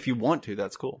 I mean, if you want to,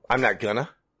 that's cool. I'm not gonna.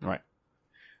 Right.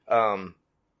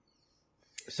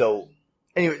 So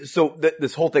anyway,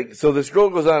 this whole thing, so this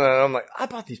girl goes on and I'm like, I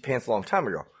bought these pants a long time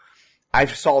ago. I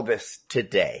saw this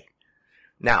today.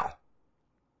 Now,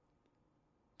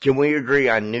 can we agree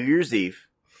on New Year's Eve?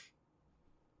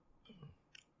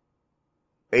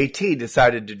 AT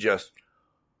decided to just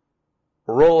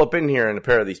roll up in here in a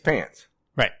pair of these pants.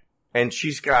 Right. And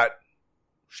she's got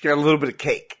a little bit of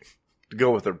cake to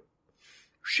go with her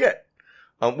shit,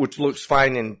 which looks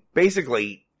fine in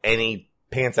basically any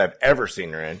pants I've ever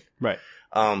seen her in. Right.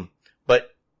 But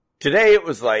today it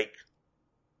was like,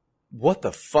 what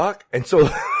the fuck? And so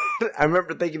I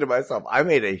remember thinking to myself,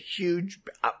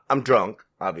 I'm drunk,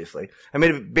 obviously. I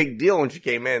made a big deal when she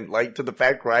came in, like to the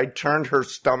fact where I turned her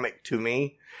stomach to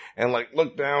me and like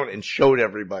looked down and showed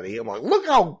everybody. I'm like, look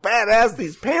how badass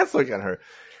these pants look on her.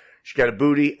 She got a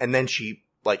booty and then she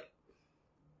like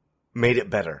made it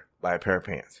better by a pair of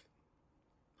pants.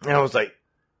 And I was like,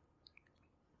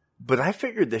 but I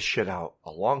figured this shit out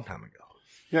a long time ago.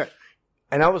 Yeah.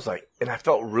 And I was like, and I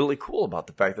felt really cool about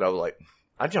the fact that I was like,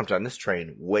 I jumped on this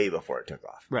train way before it took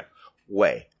off. Right.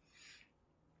 Way.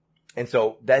 And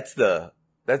so that's the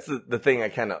thing I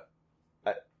kind of,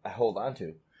 I hold on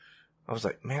to. I was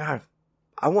like, man,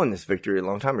 I won this victory a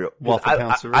long time ago.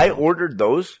 I ordered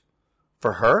those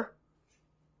for her.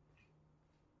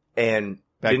 And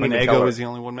back when Eggo was the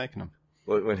only one making them.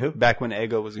 When who? Back when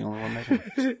Eggo was the only one making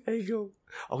them. Eggo.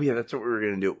 Oh yeah, that's what we were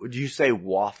going to do. Would you say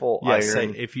waffle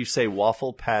iron? If you say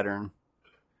waffle pattern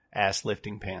ass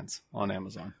lifting pants on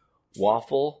Amazon.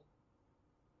 Waffle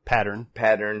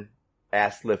pattern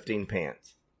ass lifting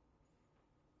pants.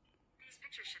 These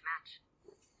pictures should match.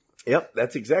 Yep,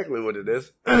 that's exactly what it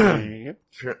is. Yep.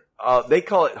 They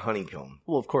call it honeycomb.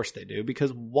 Well, of course they do,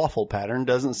 because waffle pattern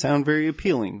doesn't sound very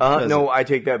appealing. Does No, it? I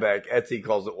take that back. Etsy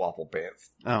calls it waffle pants.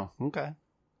 Oh, okay.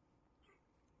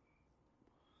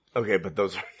 Okay, but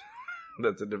those are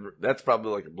that's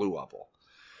probably like a blue waffle.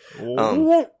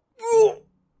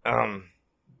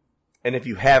 And if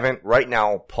you haven't, right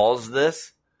now, pause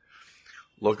this,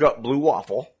 look up blue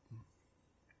waffle,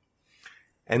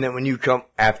 and then when you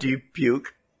after you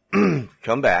puke,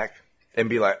 come back and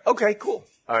be like, okay, cool.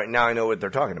 All right, now I know what they're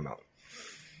talking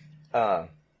about.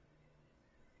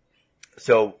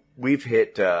 So we've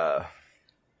hit,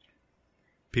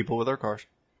 people with their cars.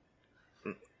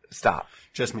 Stop.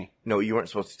 Just me. No, you weren't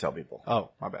supposed to tell people.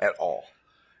 Oh, my bad. At all.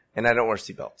 And I don't wear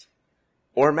seatbelts.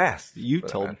 Or masks. You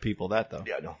told people that, though.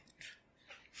 Yeah,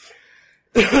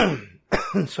 I know.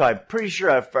 So I'm pretty sure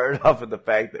I fired off with the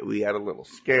fact that we had a little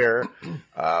scare.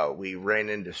 We ran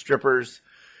into strippers.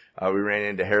 We ran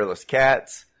into hairless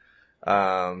cats.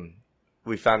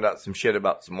 We found out some shit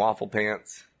about some waffle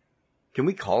pants. Can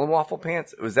we call them waffle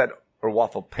pants? Was that or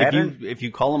waffle pattern? If you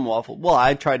call them waffle, well,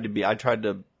 I tried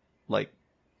to like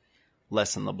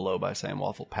lessen the blow by saying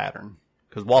waffle pattern,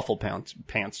 because waffle pants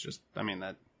just, I mean,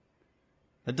 that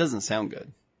doesn't sound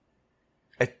good.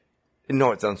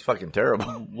 No, it sounds fucking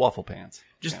terrible. Waffle pants.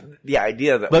 Just the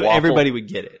idea that But everybody would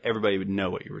get it. Everybody would know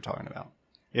what you were talking about.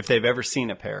 If they've ever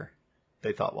seen a pair,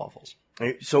 they thought waffles.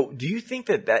 So do you think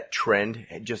that trend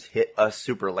had just hit us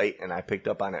super late and I picked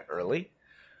up on it early?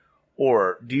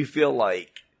 Or do you feel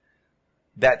like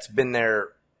that's been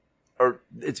there, or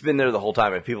it's been there the whole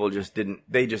time and people just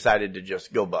they decided to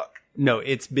just go buck? No,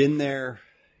 it's been there.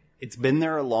 It's been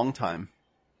there a long time.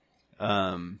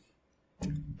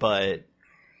 But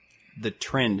the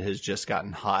trend has just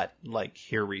gotten hot, like,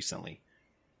 here recently.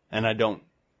 And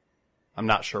I'm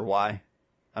not sure why.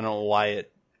 I don't know why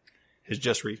it has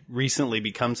just recently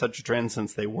become such a trend,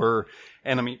 since they were.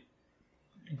 And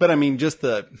just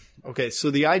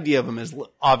so the idea of them is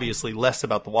obviously less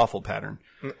about the waffle pattern.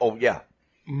 Oh, yeah.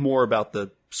 More about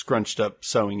the scrunched up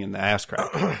sewing in the ass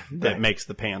crack that makes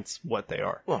the pants what they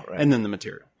are. Well, right. And then the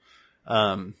material.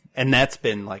 And that's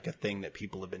been like a thing that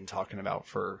people have been talking about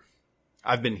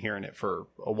I've been hearing it for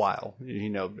a while.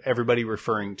 Everybody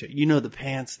referring to, the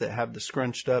pants that have the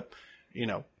scrunched up,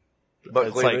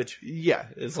 butt cleavage. Yeah,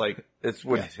 it's like, it's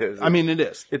what it is. I mean, it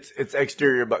is. It's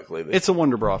exterior butt cleavage. It's a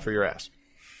wonder bra for your ass.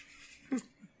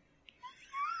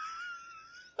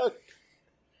 Love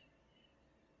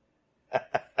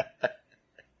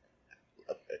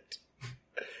it.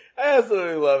 I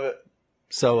absolutely love it.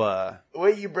 So, the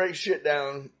way you break shit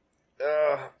down,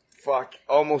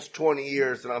 almost 20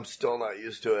 years and I'm still not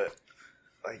used to it.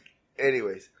 Like,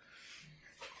 anyways.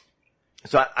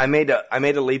 So I made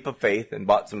a leap of faith and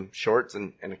bought some shorts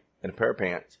and a pair of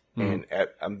pants, and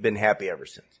I've been happy ever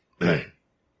since.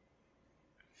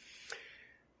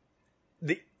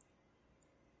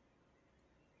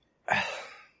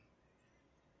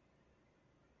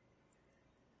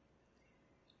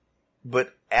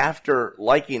 But after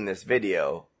liking this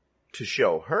video to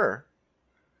show her,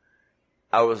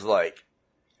 I was like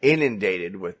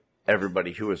inundated with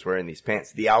everybody who was wearing these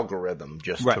pants. The algorithm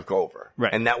just took over.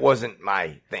 Right. And that wasn't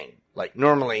my thing. Like,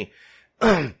 normally,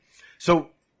 so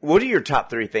what are your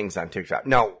top 3 things on TikTok?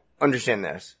 Now, understand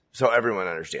this, so everyone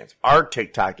understands. Our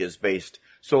TikTok is based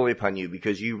solely upon you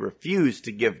because you refuse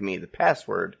to give me the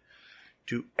password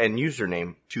and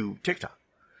username to TikTok.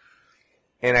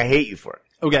 And I hate you for it.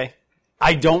 Okay.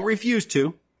 I don't refuse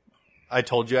to. I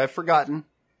told you I've forgotten.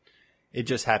 It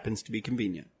just happens to be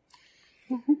convenient.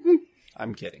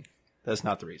 I'm kidding. That's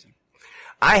not the reason.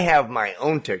 I have my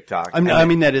own TikTok. I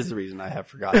mean, that is the reason I have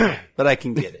forgotten. But I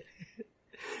can get it.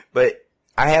 But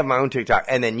I have my own TikTok,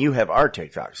 and then you have our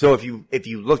TikTok. So if you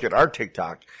look at our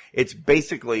TikTok, it's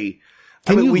basically...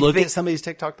 Can you look at somebody's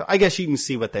TikTok, though? I guess you can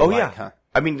see what they like, huh?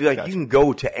 I mean, Gotcha. You can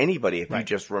go to anybody if you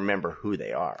just remember who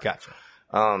they are. Gotcha.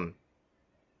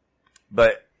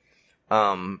 But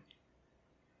I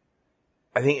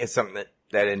think it's something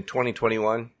that in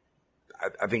 2021,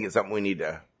 I think it's something we need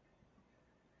to,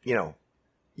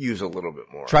 use a little bit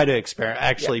more. Try to experiment.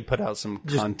 Actually put out some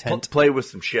content. Play with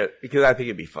some shit, because I think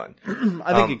it'd be fun.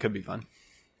 I think it could be fun.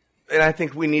 And I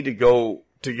think we need to go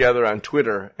together on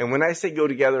Twitter. And when I say go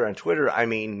together on Twitter, I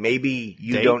mean maybe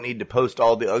you don't need to post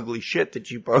all the ugly shit that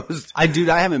you post. I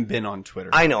haven't been on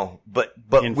Twitter. I know, but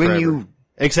when forever. you...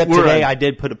 Except today I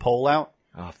did put a poll out.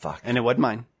 Oh, fuck. And it wasn't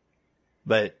mine.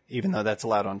 But even though that's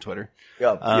allowed on Twitter.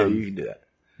 Yeah, you can do that.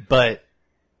 But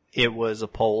it was a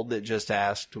poll that just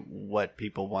asked what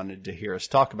people wanted to hear us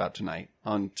talk about tonight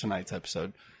on tonight's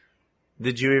episode.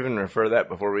 Did you even refer that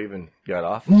before we even got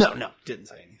off? No. Didn't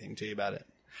say anything to you about it.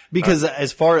 Because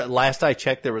as far last I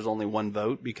checked, there was only one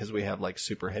vote because we have like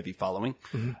super heavy following.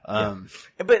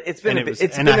 But it's been a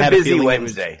I busy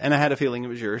Wednesday. And I had a feeling it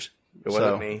was yours. It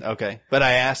wasn't me. Okay. But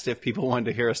I asked if people wanted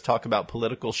to hear us talk about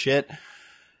political shit.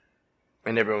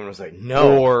 And everyone was like,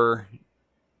 no. Or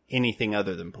anything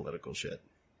other than political shit.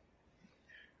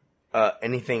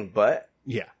 Anything but?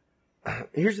 Yeah.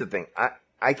 Here's the thing.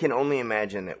 I can only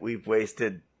imagine that we've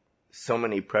wasted so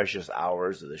many precious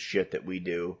hours of the shit that we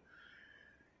do.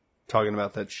 Talking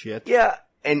about that shit? Yeah.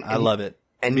 And I love it.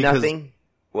 And nothing.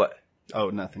 What? Oh,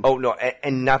 nothing. Oh, no.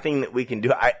 And nothing that we can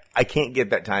do. I can't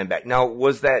get that time back. Now,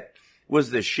 was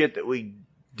the shit that we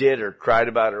did or cried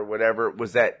about or whatever,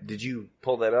 did you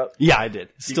pull that up? Yeah, I did.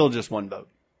 Still just one vote.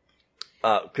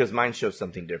 Because mine shows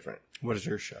something different. What does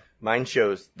yours show? Mine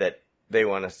shows that they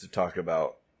want us to talk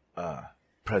about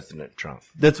President Trump.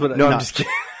 That's what. No, I'm just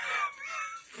kidding.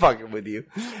 Fucking with you.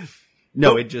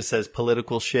 No, it just says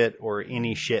political shit or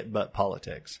any shit but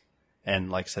politics. And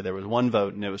like I said, there was one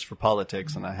vote and it was for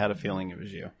politics, and I had a feeling it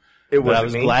was you. But I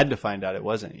was glad to find out it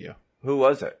wasn't you. Who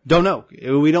was it? Don't know.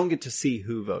 We don't get to see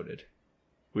who voted.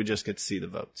 We just get to see the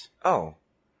votes. Oh.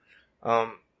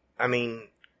 I mean,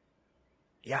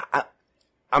 yeah,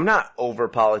 I'm not over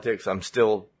politics. I'm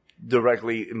still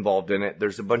directly involved in it.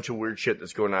 There's a bunch of weird shit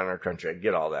that's going on in our country. I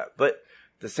get all that. But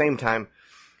at the same time,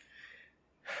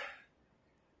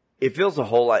 it feels a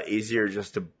whole lot easier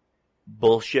just to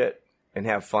bullshit and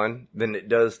have fun than it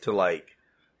does to like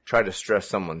try to stress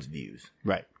someone's views.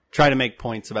 Right. Try to make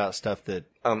points about stuff that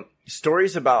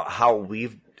stories about how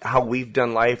we've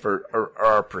done life or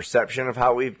our perception of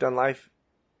how we've done life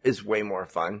is way more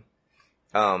fun.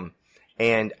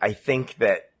 And I think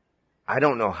that I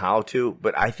don't know how to,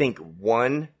 but I think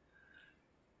an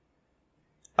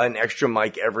extra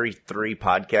mic every 3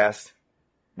 podcasts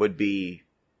would be,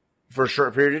 for a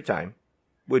short period of time,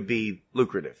 would be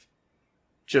lucrative.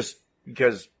 Just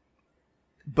because,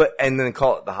 and then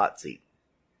call it the hot seat.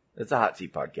 It's a hot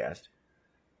seat podcast.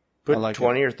 Put like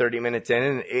 20 or 30 minutes in,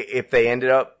 and if they ended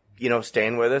up,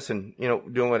 staying with us and,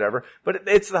 doing whatever, but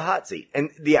it's the hot seat.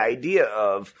 And the idea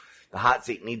of the hot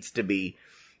seat needs to be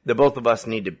the both of us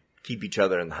need to keep each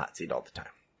other in the hot seat all the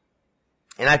time.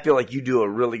 And I feel like you do a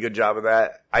really good job of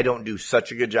that. I don't do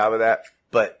such a good job of that,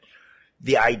 but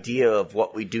the idea of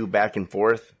what we do back and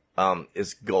forth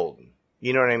is golden.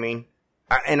 You know what I mean?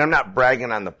 And I'm not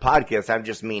bragging on the podcast. I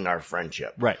just mean our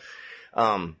friendship. Right.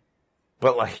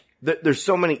 But like, there's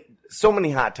so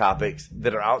many hot topics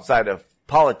that are outside of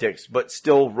politics, but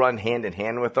still run hand in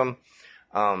hand with them,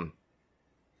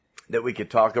 that we could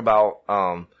talk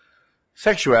about.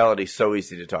 Sexuality is so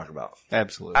easy to talk about.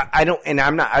 Absolutely. I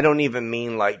don't even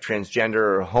mean like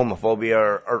transgender or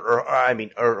homophobia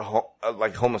or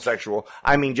like homosexual.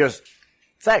 I mean just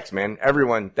sex, man.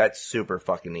 Everyone, that's super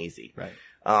fucking easy. Right.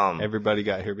 Everybody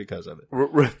got here because of it.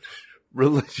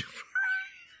 Religion.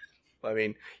 I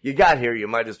mean, you got here, you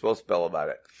might as well spell about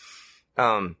it.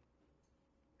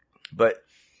 But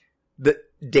the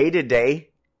day-to-day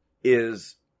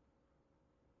is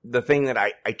the thing that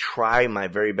I try my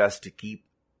very best to keep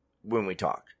when we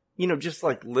talk. Just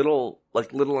like little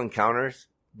encounters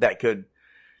that could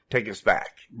take us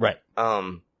back. Right.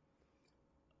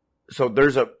 So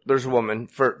there's a woman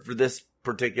for this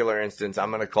particular instance,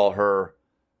 I'm going to call her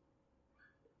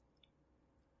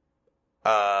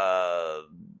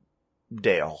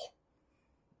Dale,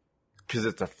 because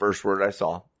it's the first word I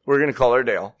saw. We're going to call her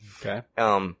Dale. Okay.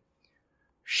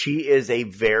 She is a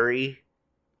very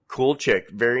cool chick,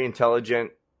 very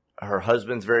intelligent. Her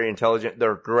husband's very intelligent.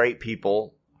 They're great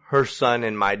people. Her son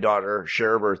and my daughter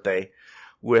share a birthday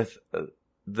with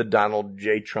the Donald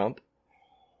J. Trump.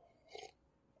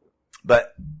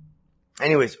 But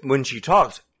anyways, when she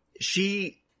talks,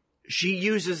 she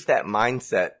uses that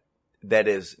mindset that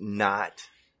is not,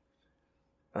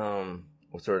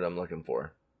 what's the word I'm looking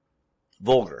for?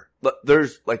 Vulgar.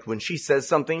 There's like when she says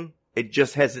something, it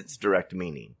just has its direct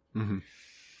meaning. Mm-hmm.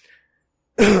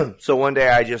 So one day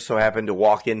I just so happened to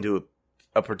walk into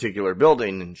a particular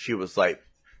building, and she was like,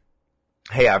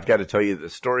 "Hey, I've got to tell you the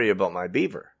story about my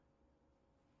beaver."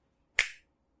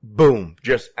 Boom.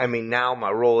 Now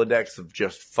my Rolodex of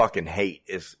just fucking hate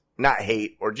is not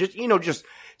hate or just,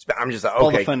 I'm just like, okay.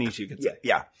 All the funnies you could say.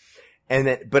 Yeah. And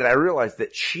then, but I realized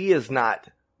that she is not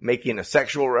making a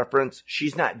sexual reference.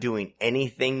 She's not doing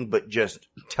anything but just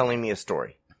telling me a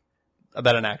story.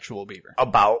 About an actual beaver.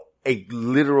 About a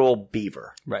literal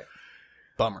beaver. Right.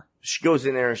 Bummer. She goes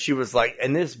in there and she was like,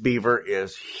 and this beaver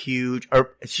is huge.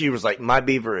 Or she was like, my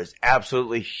beaver is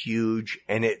absolutely huge.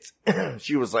 And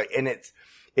she was like, and it's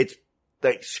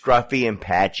like scruffy and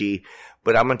patchy.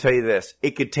 But I'm going to tell you this.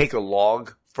 It could take a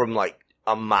log from like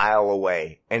a mile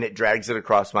away, and it drags it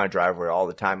across my driveway all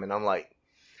the time. And I'm like,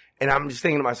 and I'm just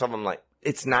thinking to myself, I'm like,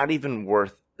 it's not even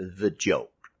worth the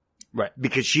joke. Right.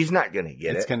 Because she's not going to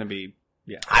get it. It's going to be,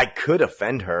 yeah. I could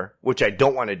offend her, which I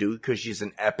don't want to do because she's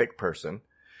an epic person.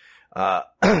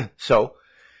 So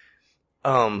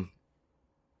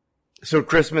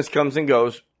Christmas comes and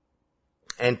goes,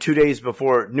 and 2 days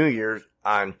before New Year's,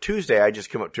 on Tuesday, I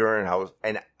just come up to her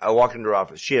and I walk into her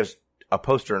office. She has a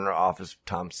poster in her office of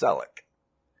Tom Selleck.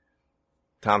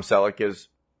 Tom Selleck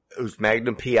who's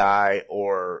Magnum PI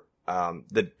or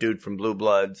the dude from Blue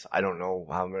Bloods. I don't know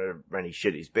how many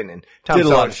shit he's been in. Tom Did a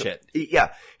lot of Selleck's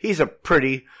shit. He's a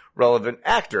pretty relevant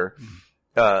actor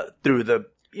through the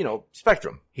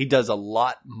spectrum. He does a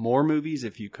lot more movies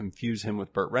if you confuse him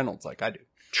with Burt Reynolds like I do.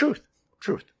 Truth.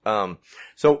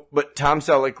 But Tom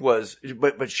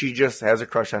Selleck but she just has a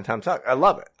crush on Tom Selleck. I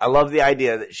love it. I love the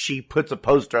idea that she puts a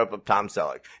poster up of Tom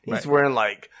Selleck. He's wearing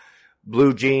like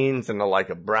blue jeans and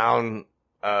a brown,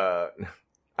 I'm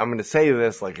going to say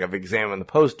this, like I've examined the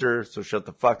poster, so shut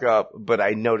the fuck up, but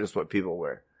I notice what people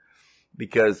wear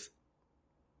because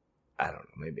I don't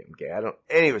know, maybe I'm gay.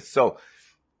 Anyway, so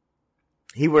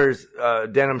he wears a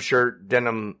denim shirt,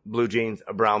 denim blue jeans,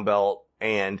 a brown belt,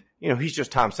 and he's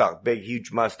just Tom Selleck, big,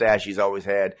 huge mustache. He's always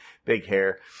had big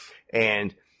hair.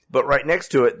 But right next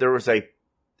to it, there was a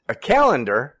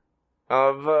calendar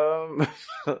of,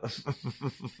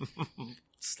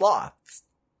 sloths.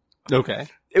 Okay.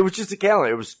 It was just a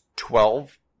calendar. It was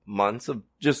 12 months of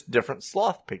just different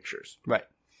sloth pictures. Right.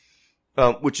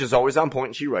 Which is always on point,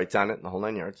 and she writes on it in the whole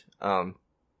 9 yards.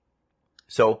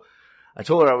 So I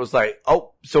told her, I was like,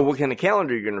 oh, so what kind of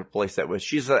calendar are you going to replace that with?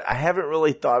 She's like, I haven't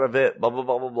really thought of it, blah, blah,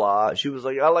 blah, blah, blah. She was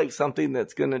like, I like something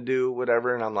that's going to do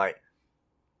whatever. And I'm like,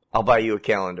 I'll buy you a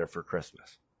calendar for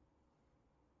Christmas.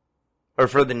 Or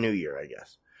for the New Year, I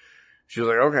guess. She was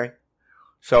like, okay.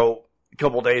 So a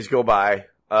couple days go by.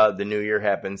 The New Year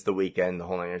happens, the weekend, the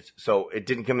whole 9 yards. So it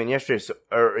didn't come in yesterday,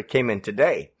 or it came in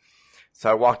today. So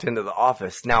I walked into the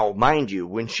office. Now, mind you,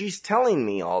 when she's telling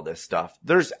me all this stuff,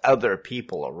 there's other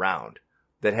people around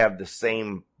that have the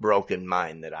same broken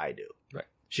mind that I do. Right.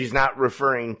 She's not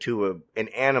referring to an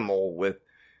animal with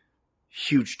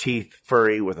huge teeth,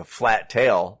 furry, with a flat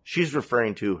tail. She's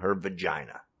referring to her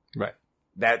vagina. Right.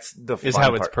 That's the fun is how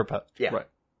part. it's proposed. Yeah. Right.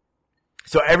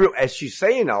 So as she's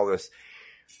saying all this,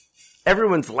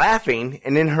 everyone's laughing,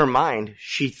 and in her mind,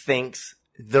 she thinks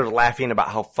they're laughing about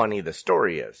how funny the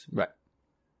story is. Right.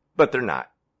 But they're not.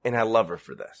 And I love her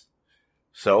for this.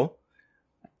 So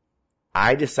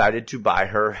I decided to buy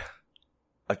her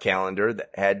a calendar that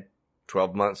had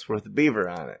 12 months worth of beaver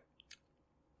on it.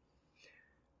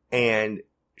 And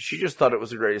she just thought it was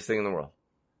the greatest thing in the world.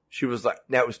 She was like,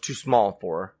 that was too small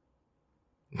for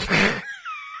her.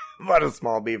 What a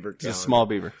small beaver calendar. It's a small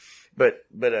beaver. But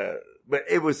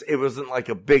it wasn't like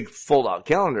a big fold out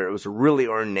calendar. It was a really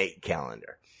ornate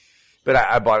calendar. But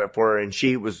I bought it for her, and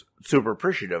she was super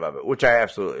appreciative of it, which I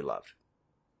absolutely loved.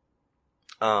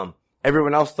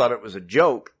 Everyone else thought it was a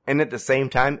joke, and at the same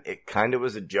time, it kind of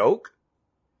was a joke.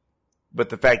 But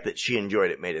the fact that she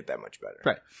enjoyed it made it that much better.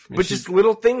 Right. But just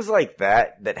little things like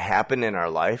that happen in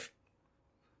our life,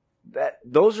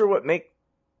 those are what make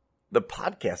the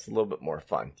podcast a little bit more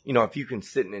fun. If you can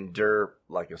sit and endure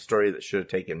like a story that should have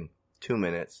taken 2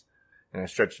 minutes, and I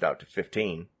stretch it out to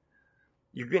 15,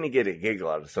 you're going to get a giggle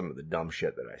out of some of the dumb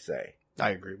shit that I say.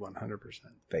 I agree 100%.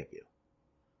 Thank you.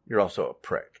 You're also a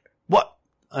prick. What?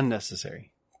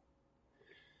 Unnecessary.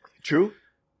 True?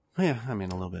 Yeah, I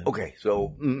mean a little bit. Okay,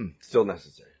 so still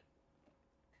necessary.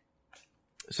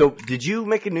 So did you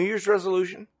make a New Year's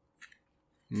resolution?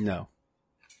 No.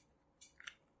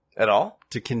 At all?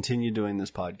 To continue doing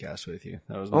this podcast with you.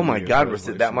 That was oh my New God, Year's was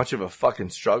it that much of a fucking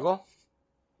struggle?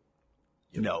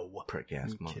 No. Prick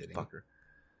ass motherfucker. Kidding.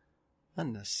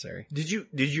 Unnecessary. Did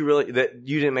you really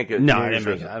you didn't make a No, New I Year's didn't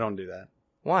make it. resolution? I don't do that.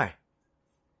 Why?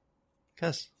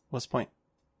 Because what's the point?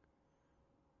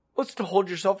 What's to hold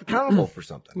yourself accountable for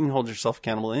something? You can hold yourself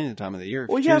accountable any time of the year if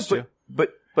Well, you yeah, choose to.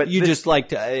 but You just like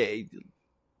to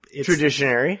it's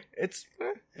traditionary. It's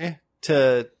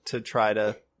to try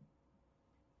to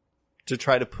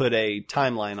put a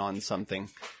timeline on something.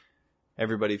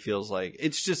 Everybody feels like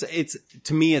it's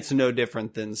to me it's no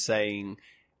different than saying,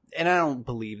 and I don't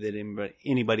believe that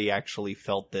anybody actually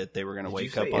felt that they were going to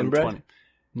wake up on inbred? 20.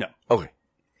 No. Okay.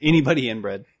 Anybody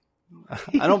inbred.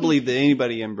 I don't believe that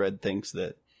anybody inbred thinks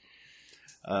that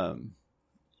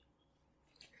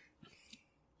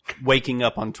waking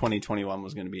up on 2021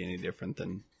 was going to be any different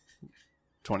than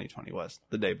 2020 was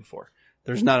the day before.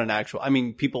 There's not an actual, I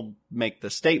mean, people make the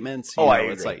statements. I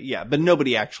it's agree. like, yeah, but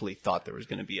nobody actually thought there was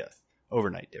going to be a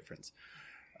overnight difference.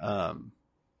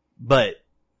 But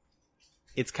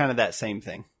it's kind of that same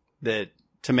thing that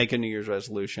to make a New Year's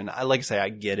resolution, like I say, I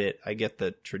get it. I get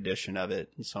the tradition of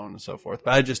it and so on and so forth,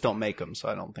 but I just don't make them. So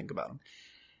I don't think about them.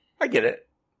 I get it.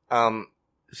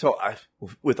 So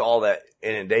with all that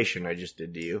inundation I just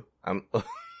did to you, I'm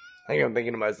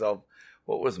thinking to myself,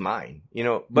 what was mine?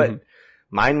 But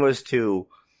mine was to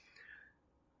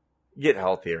get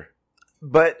healthier,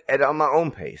 but on my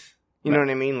own pace. You know what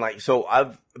I mean? Like, so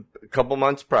a couple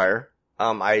months prior,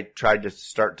 I tried to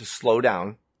start to slow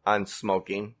down on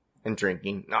smoking and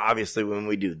drinking. Now, obviously, when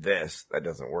we do this, that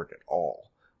doesn't work at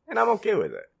all. And I'm okay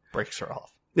with it. Brakes are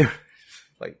off.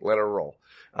 Like, let her roll.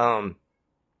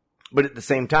 But at the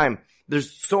same time, there's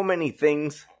so many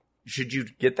things. Should you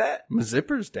get that? My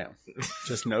zipper's down.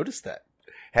 Just noticed that.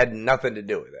 Had nothing to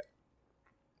do with it.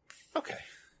 Okay.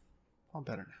 All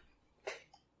better now.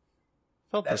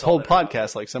 Felt this whole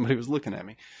podcast like somebody was looking at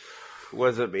me.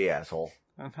 Was it me, asshole?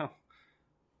 I don't know. I'm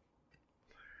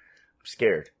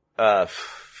scared. So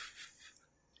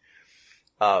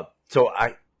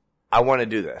I want to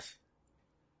do this.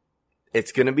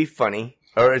 It's going to be funny,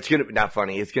 or it's going to be not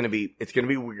funny. It's going to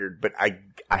be weird, but I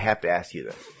have to ask you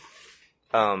this.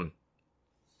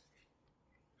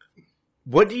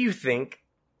 What do you think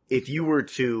if you were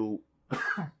to,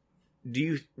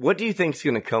 what do you think is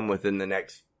going to come within the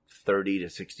next 30 to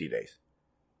 60 days?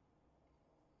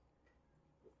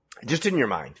 Just in your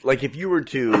mind. Like if you were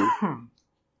to,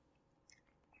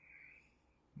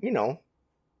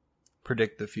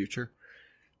 predict the future.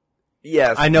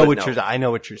 Yes. I know what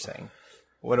you're saying.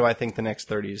 What do I think the next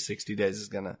 30 to 60 days is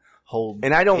going to hold?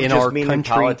 And I don't in just our mean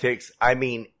country? in politics. I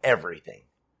mean everything.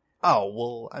 Oh,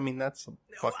 well, I mean, that's a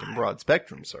fucking broad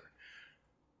spectrum, sir.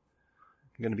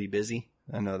 I'm going to be busy.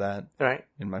 I know that. All right.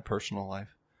 In my personal life.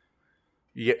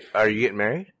 Are you getting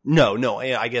married? No.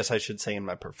 I guess I should say in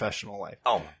my professional life.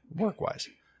 Oh. Work-wise.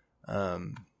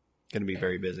 Going to be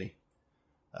very busy.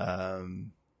 I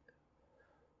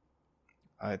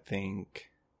think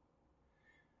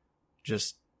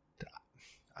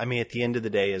at the end of the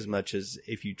day, as much as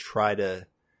if you try to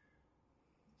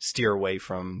steer away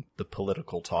from the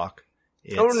political talk.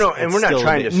 We're not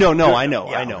trying to. No, I know.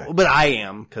 Okay. But I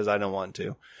am, because I don't want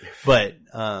to. But,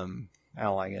 I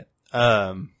don't like it.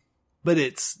 But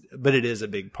it is a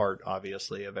big part,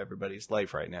 obviously, of everybody's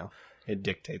life right now. It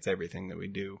dictates everything that we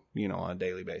do, on a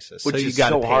daily basis. Which so you is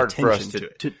gotta so pay hard for us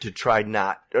attention to try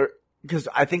not, because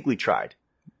I think we tried.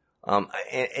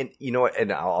 And you know what?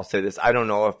 And I'll say this: I don't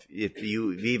know if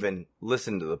you've even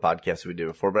listened to the podcast we did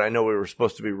before, but I know we were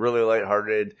supposed to be really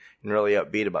lighthearted and really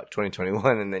upbeat about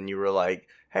 2021, and then you were like,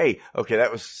 "Hey, okay,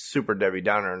 that was super Debbie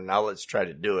Downer. Now let's try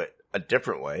to do it a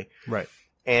different way." Right.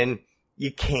 And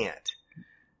you can't.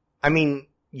 I mean,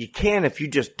 you can if you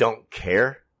just don't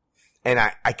care. And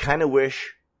I kind of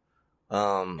wish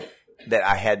that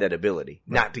I had that ability,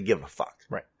 not to give a fuck.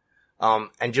 Right.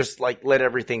 And just like let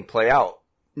everything play out.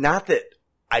 Not that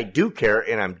I do care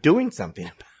and I'm doing something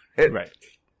about it. Right.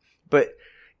 But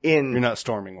you're not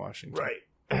storming Washington. Right.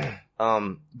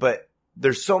 But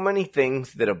there's so many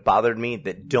things that have bothered me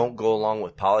that don't go along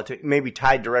with politics, maybe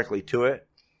tied directly to it.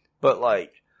 But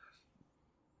like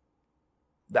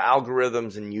the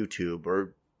algorithms in YouTube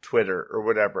or Twitter or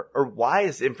whatever, or why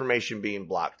is information being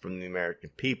blocked from the American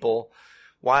people?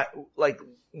 Why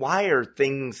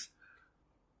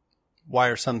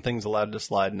are some things allowed to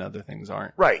slide and other things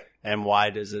aren't? Right. And why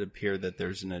does it appear that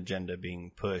there's an agenda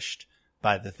being pushed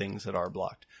by the things that are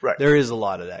blocked? Right. There is a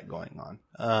lot of that going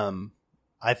on.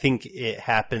 I think it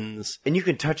happens. And you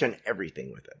can touch on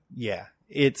everything with it. Yeah.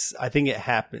 I think it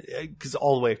happens because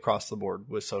all the way across the board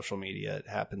with social media, it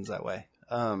happens that way.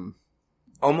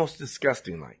 Almost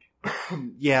disgusting like.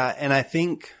 Yeah. And I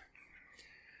think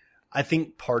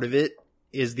part of it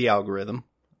is the algorithm.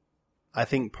 I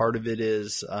think part of it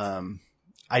is,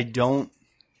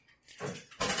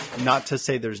 not to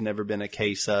say there's never been a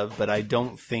case of, but I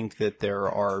don't think that there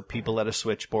are people at a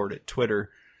switchboard at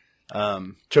Twitter,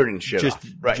 turning shit off.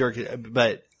 Right.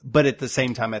 But at the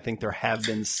same time, I think there have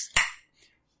been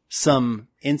some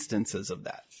instances of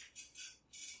that.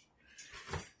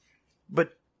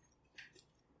 But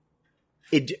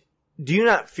do you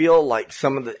not feel like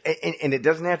some of the, and it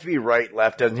doesn't have to be right,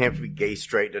 left, doesn't have to be gay,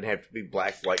 straight, doesn't have to be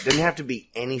black, white, doesn't have to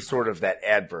be any sort of that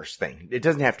adverse thing. It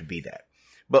doesn't have to be that.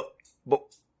 But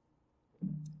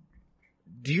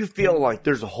do you feel like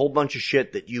there's a whole bunch of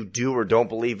shit that you do or don't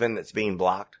believe in that's being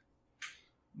blocked?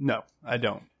 No, I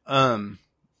don't. And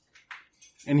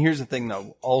here's the thing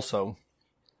though, also,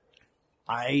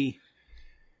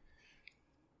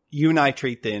 you and I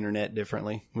treat the internet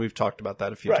differently. We've talked about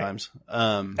that a few times.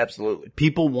 Absolutely.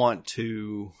 People want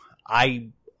to,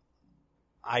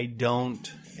 I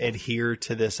don't adhere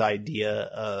to this idea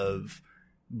of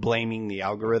blaming the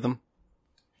algorithm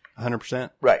 100%.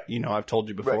 Right. You know, I've told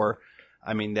you before. Right.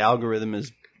 I mean, the algorithm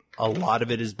is, a lot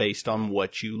of it is based on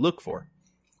what you look for.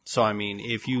 So, I mean,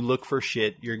 if you look for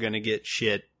shit, you're going to get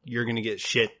shit. You're going to get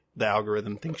shit. The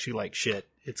algorithm thinks you like shit.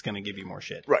 It's going to give you more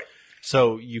shit. Right.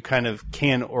 So you kind of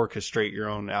can orchestrate your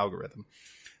own algorithm.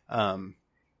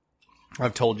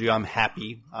 I've told you I'm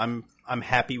happy. I'm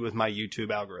happy with my YouTube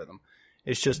algorithm.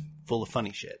 It's just full of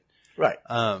funny shit. Right.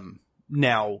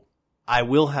 Now, I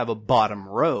will have a bottom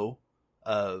row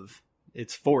of,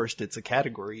 it's forced, it's a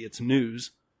category, it's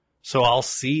news. So I'll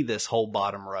see this whole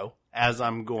bottom row as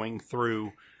I'm going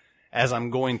through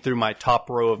my top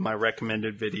row of my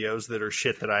recommended videos that are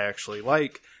shit that I actually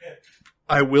like.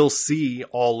 I will see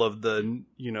all of the,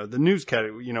 you know, the news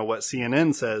category, you know, what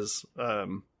CNN says,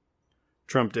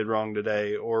 Trump did wrong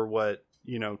today, or what,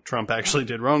 you know, Trump actually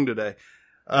did wrong today.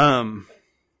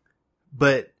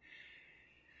 But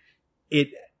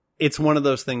it's one of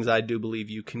those things I do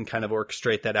believe you can kind of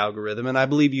orchestrate that algorithm. And I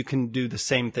believe you can do the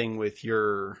same thing with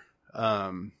your,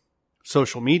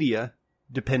 social media,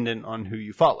 dependent on who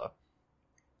you follow.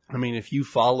 I mean, if you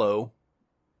follow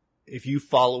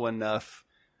enough,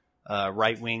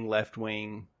 right wing, left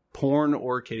wing, porn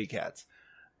or kitty cats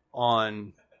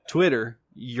on Twitter,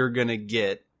 you're going to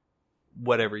get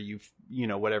whatever you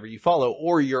follow,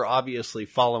 or you're obviously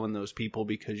following those people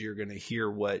because you're going to hear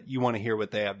what you want to hear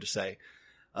what they have to say,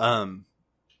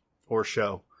 or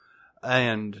show.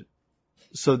 And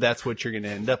so that's what you're going to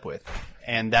end up with.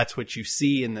 And that's what you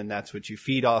see. And then that's what you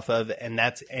feed off of. And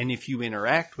if you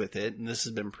interact with it, and this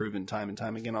has been proven time and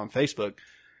time again on Facebook,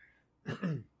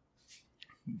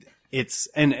 it's,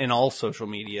 and all social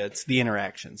media, it's the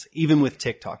interactions, even with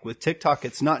TikTok. With TikTok,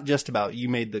 it's not just about, you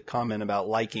made the comment about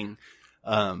liking,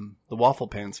 the Waffle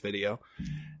Pants video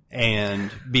and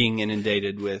being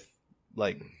inundated with,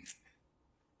 like,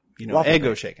 you know, Waffle ego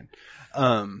Pants. shaking.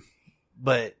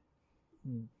 But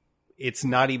it's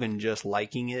not even just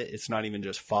liking it. It's not even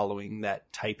just following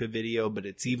that type of video, but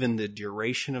it's even the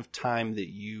duration of time that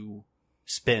you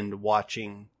spend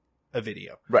watching a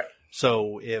video. Right.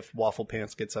 So if Waffle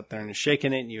Pants gets up there and is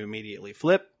shaking it and you immediately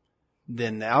flip,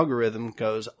 then the algorithm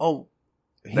goes, oh,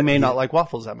 he may not like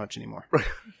waffles that much anymore.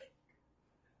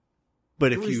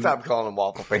 But if you stop calling them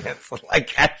Waffle Pants,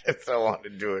 like, I just don't want to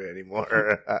do it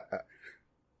anymore.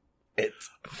 I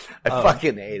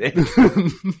fucking hate it.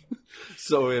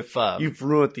 So if you've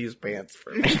ruined these pants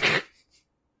for me.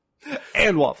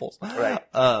 And waffles, right?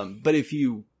 But if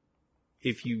you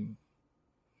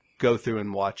go through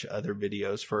and watch other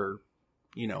videos for,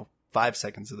 you know, 5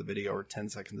 seconds of the video or 10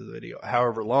 seconds of the video,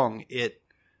 however long, it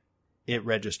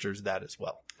registers that as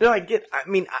well. No,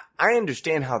 I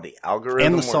understand how the algorithm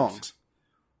and the works. songs.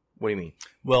 What do you mean?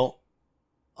 Well,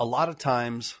 a lot of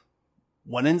times,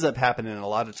 what ends up happening a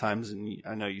lot of times, and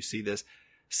I know you see this,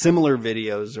 similar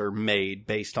videos are made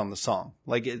based on the song.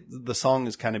 Like the song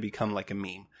has kind of become like a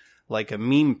meme. Like a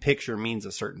meme picture means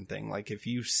a certain thing. Like if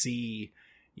you see,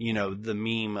 you know, the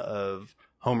meme of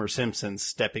Homer Simpson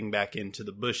stepping back into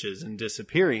the bushes and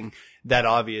disappearing, that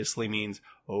obviously means,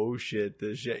 oh shit,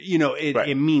 this shit. You know,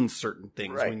 it means certain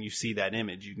things when you see that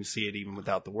image. You can see it even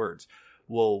without the words.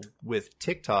 Well, with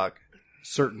TikTok,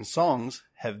 certain songs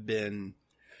have been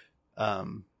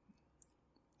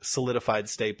solidified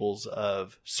staples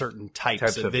of certain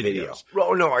types of videos.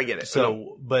 Oh, no, I get it.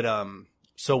 So,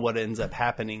 so what ends up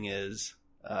happening is,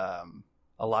 a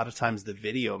lot of times the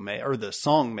video the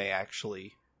song may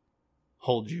actually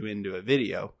hold you into a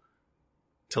video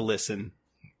to listen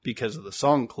because of the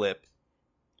song clip,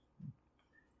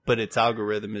 but its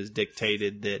algorithm is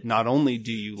dictated that not only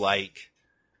do you like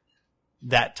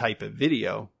that type of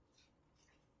video,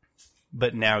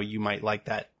 but now you might like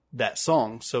that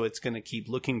song. So it's going to keep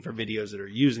looking for videos that are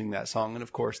using that song. And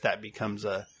of course that becomes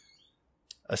a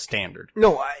standard.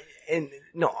 No,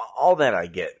 all that I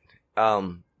get.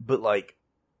 But like,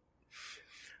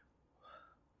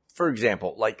 for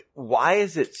example, like, why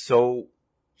is it so,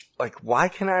 like, why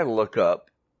can I look up,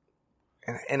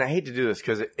 and I hate to do this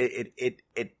because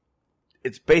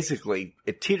it's basically,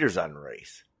 it teeters on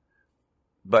race,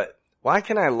 but why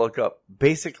can I look up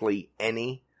basically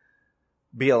any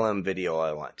BLM video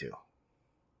I want to?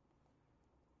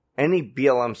 Any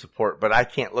BLM support, but I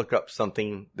can't look up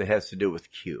something that has to do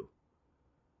with Q.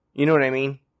 You know what I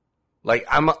mean? Like,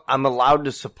 I'm allowed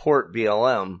to support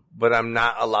BLM, but I'm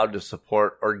not allowed to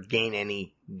support or gain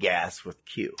any gas with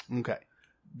Q. Okay.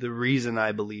 The reason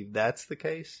I believe that's the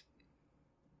case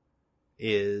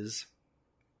is,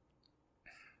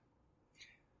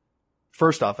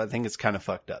 first off, I think it's kind of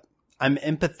fucked up. I'm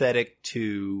empathetic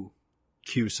to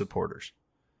Q supporters.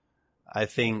 I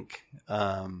think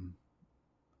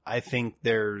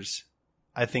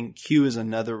Q is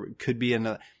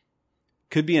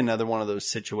could be another one of those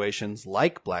situations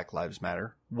like Black Lives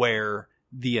Matter where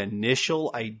the initial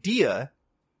idea,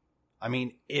 I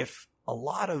mean, if a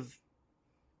lot of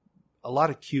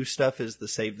Q stuff is the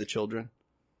save the children,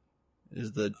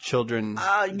 is the children,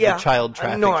 the child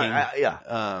trafficking.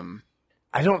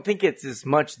 I don't think it's as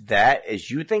much that as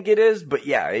you think it is, but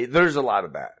yeah, there's a lot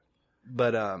of that.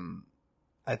 But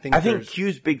I think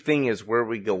Q's big thing is where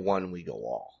we go one, we go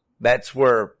all. That's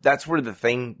where the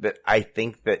thing that I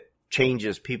think that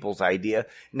changes people's idea.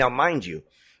 Now, mind you,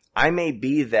 I may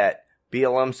be that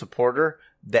BLM supporter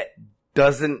that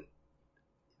doesn't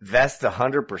vest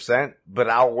 100%, but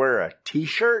I'll wear a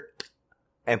t-shirt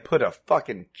and put a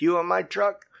fucking Q on my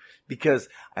truck because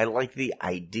I like the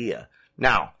idea.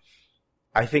 Now,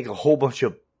 I think a whole bunch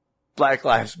of Black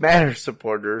Lives Matter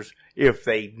supporters, if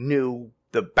they knew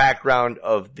the background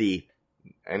of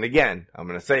and again, I'm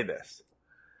going to say this,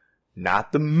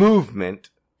 not the movement,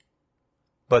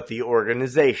 but the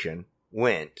organization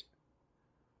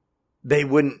they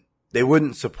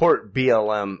wouldn't support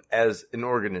BLM as an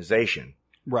organization.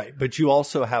 Right. But you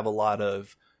also have a lot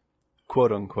of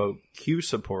quote unquote Q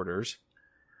supporters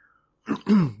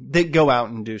that go out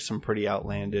and do some pretty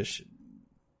outlandish,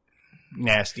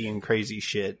 nasty and crazy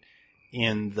shit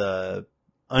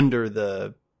under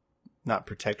the not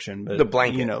protection, but the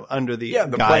blanket, under the guise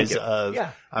blanket. of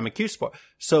I'm a Q supporter.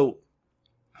 So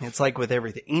it's like with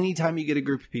everything. Anytime you get a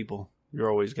group of people, you're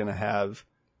always going to have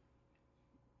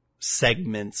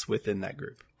segments within that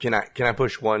group. Can I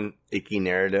push one icky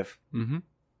narrative? Mm-hmm.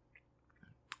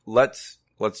 Let's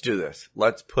do this.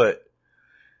 Let's put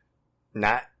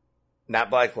not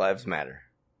Black Lives Matter.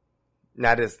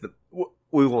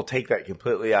 We will take that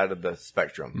completely out of the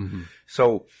spectrum. Mm-hmm.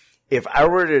 So if I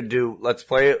were to let's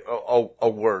play a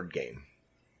word game.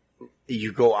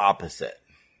 You go opposite.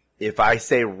 If I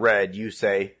say red, you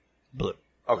say blue.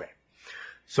 Okay.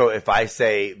 So if I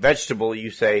say vegetable,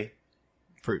 you say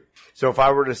fruit. So if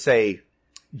I were to say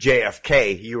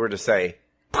JFK, you were to say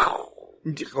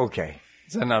okay.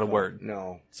 Is that not a word?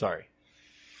 No. Sorry.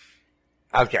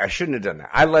 Okay, I shouldn't have done that.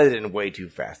 I let it in way too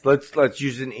fast. Let's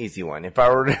use an easy one. If I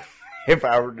were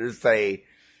to say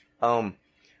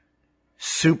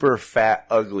super fat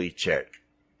ugly chick,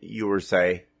 you would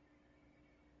say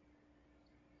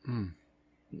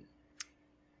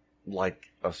like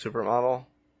a supermodel,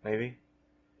 maybe?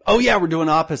 Oh yeah, we're doing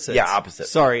opposites. Yeah, opposite.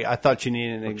 Sorry, I thought you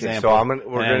needed an example. So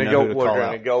we're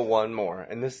gonna go one more,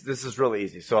 and this is really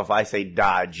easy. So if I say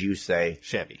Dodge, you say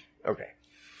Chevy. Okay.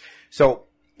 So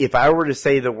if I were to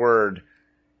say the word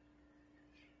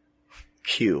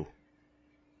Q,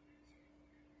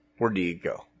 where do you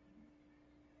go?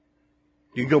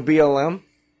 Do you go BLM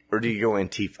or do you go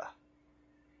Antifa?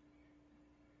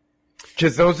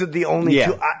 Because those are the only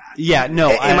two. No.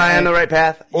 Am I on the right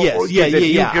path? Yes.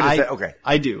 Okay.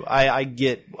 I do. I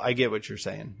get what you're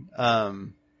saying. I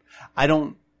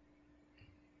don't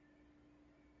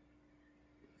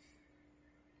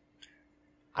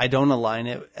align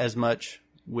it as much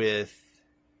with,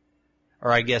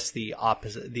 or I guess the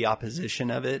opposition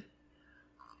of it.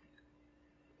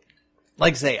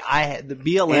 Like I say, the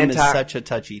BLM is such a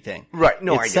touchy thing, right?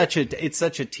 No, it's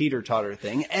such a teeter-totter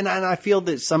thing, and I feel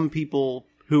that some people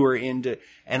who are into,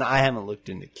 and I haven't looked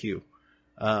into Q.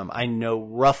 I know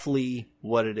roughly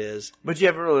what it is, but you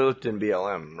haven't really looked in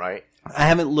BLM, right? I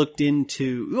haven't looked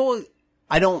into. Well,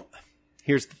 I don't.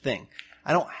 Here's the thing: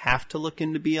 I don't have to look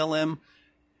into BLM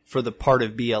for the part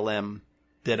of BLM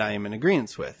that I am in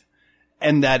agreement with.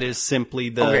 And that is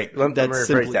simply let me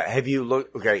rephrase that. Have you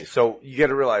looked? Okay, so you got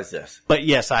to realize this. But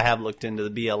yes, I have looked into the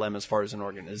BLM as far as an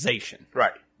organization.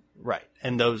 Right.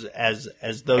 And those as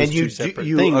those and two separate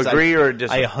you things. Agree or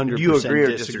disagree? I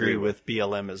 100% disagree with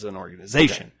BLM as an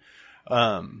organization.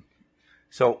 Okay.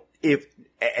 So if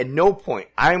at no point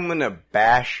I'm going to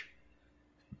bash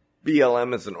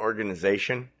BLM as an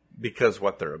organization because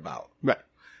what they're about. Right.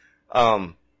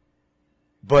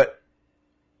 But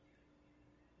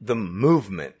the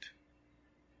movement,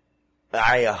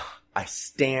 I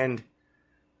stand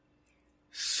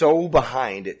so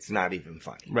behind it's not even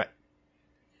funny. Right.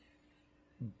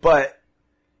 But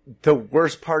the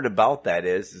worst part about that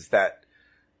is that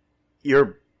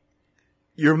your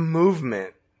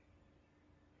movement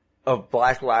of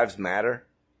Black Lives Matter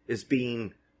is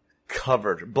being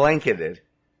covered, blanketed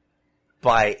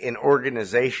by an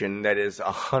organization that is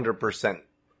 100%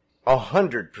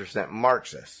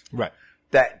 Marxist. Right.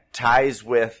 That ties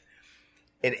with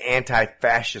an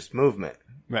anti-fascist movement.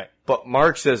 Right. But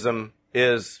Marxism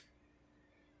is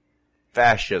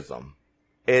fascism.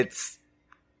 It's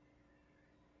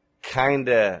kind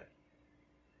of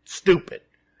stupid.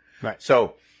 Right.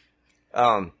 So,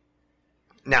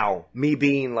 now me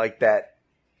being like that.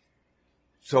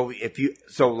 So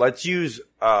let's use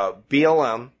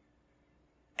BLM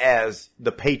as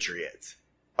the Patriots,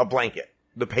 a blanket.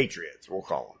 The Patriots, we'll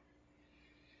call them.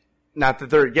 Not that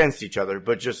they're against each other,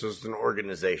 but just as an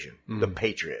organization, the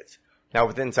Patriots. Now,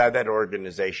 inside that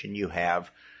organization, you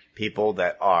have people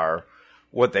that are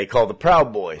what they call the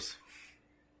Proud Boys,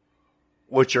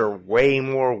 which are way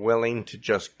more willing to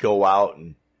just go out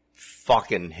and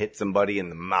fucking hit somebody in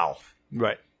the mouth.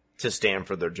 Right. To stand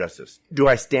for their justice. Do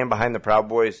I stand behind the Proud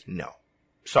Boys? No.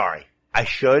 Sorry. I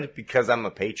should because I'm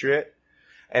a patriot.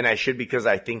 And I should because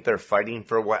I think they're fighting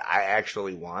for what I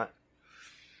actually want.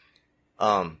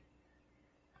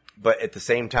 But at the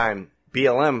same time,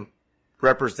 BLM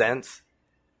represents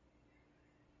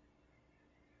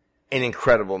an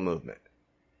incredible movement.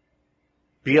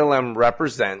 BLM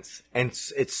represents, and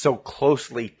it's so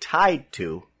closely tied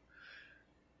to,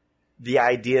 the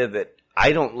idea that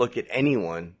I don't look at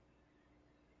anyone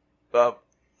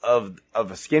of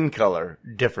a skin color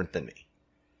different than me.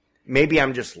 Maybe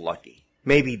I'm just lucky.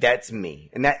 Maybe that's me.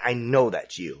 And that I know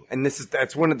that's you. And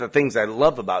that's one of the things I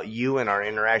love about you and our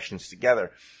interactions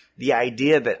together. The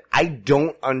idea that I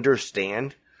don't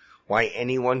understand why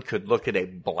anyone could look at a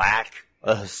black,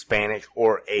 a Hispanic,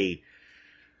 or a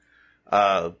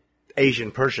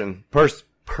Asian person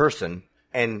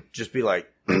and just be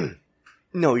like,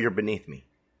 no, you're beneath me.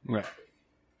 Right.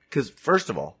 Because first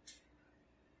of all,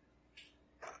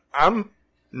 I'm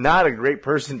not a great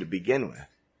person to begin with.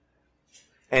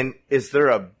 And is there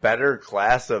a better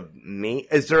class of me?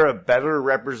 Is there a better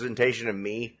representation of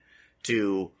me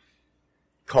to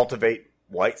cultivate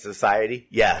white society?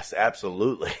 Yes,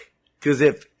 absolutely. Because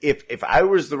if I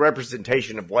was the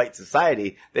representation of white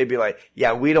society, they'd be like,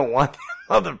 yeah, we don't want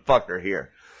that motherfucker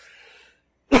here.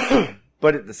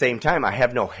 But at the same time, I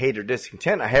have no hate or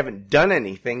discontent. I haven't done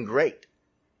anything great.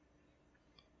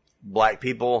 Black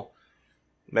people,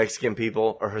 Mexican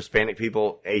people, or Hispanic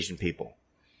people, Asian people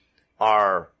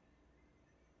are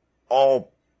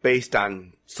all based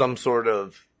on some sort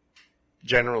of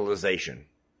generalization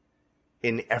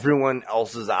in everyone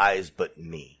else's eyes but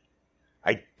me.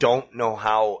 I don't know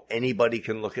how anybody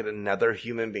can look at another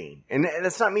human being. And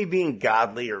it's not me being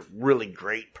godly or really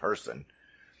great person.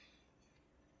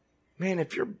 Man,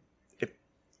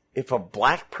 if a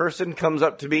black person comes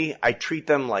up to me, I treat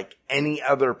them like any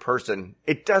other person.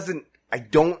 I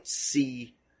don't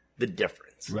see the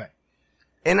difference. Right.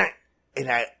 And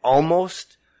I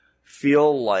almost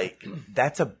feel like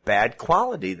that's a bad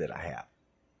quality that I have.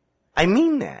 I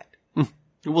mean that.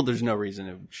 Well, there's no reason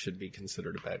it should be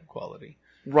considered a bad quality.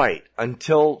 Right.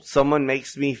 Until someone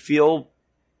makes me feel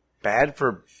bad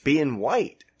for being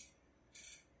white.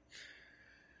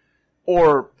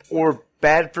 Or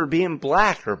bad for being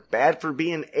black, or bad for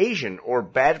being Asian, or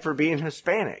bad for being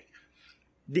Hispanic.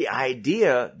 The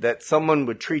idea that someone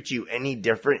would treat you any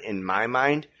different, in my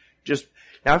mind,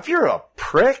 now if you're a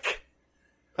prick,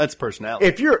 that's personality.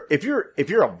 If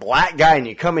you're a black guy and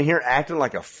you come in here acting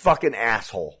like a fucking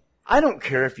asshole, I don't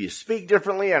care if you speak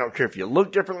differently, I don't care if you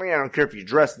look differently, I don't care if you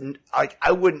dress like,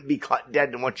 I wouldn't be caught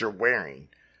dead in what you're wearing.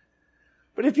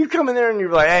 But if you come in there and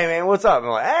you're like, hey man, what's up? I'm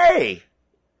like, hey,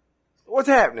 what's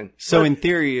happening? So in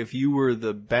theory, if you were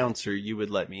the bouncer, you would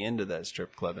let me into that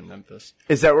strip club in Memphis.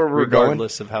 Is that where we're going?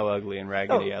 Regardless of how ugly and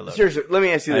raggedy I look. Seriously, let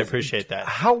me ask you this. I appreciate that.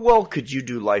 How well could you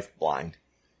do Life Blind?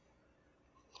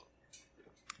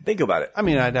 Think about it. I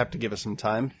mean, I'd have to give it some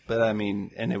time, but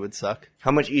and it would suck. How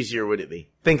much easier would it be?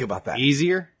 Think about that.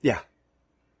 Easier? Yeah.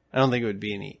 I don't think it would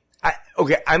be any.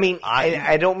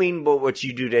 I don't mean what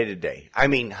you do day to day. I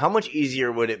mean, how much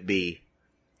easier would it be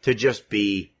to just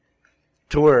be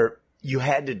to where you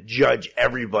had to judge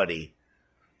everybody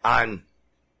on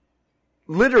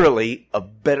literally a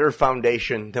better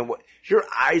foundation than what your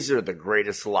eyes are the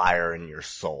greatest liar in your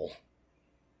soul.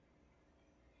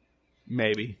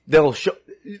 Maybe. They'll show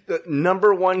the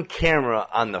number one camera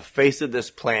on the face of this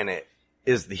planet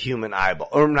is the human eyeball.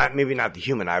 Or maybe not the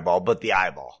human eyeball, but the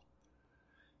eyeball.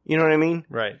 You know what I mean?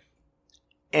 Right.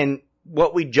 And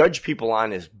what we judge people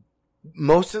on is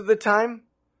most of the time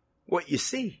what you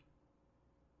see.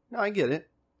 No, I get it.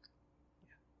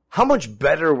 How much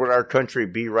better would our country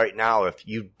be right now if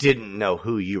you didn't know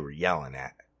who you were yelling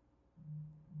at?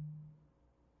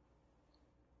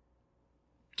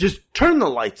 Just turn the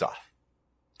lights off.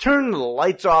 Turn the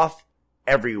lights off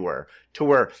everywhere to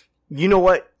where, you know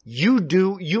what? You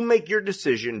make your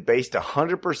decision based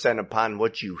 100% upon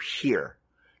what you hear,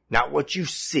 not what you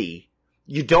see.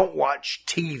 You don't watch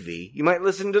TV. You might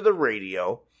listen to the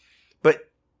radio,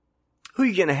 but who are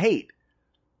you going to hate?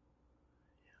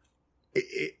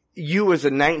 you as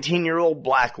a 19-year-old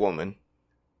black woman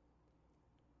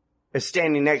is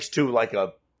standing next to like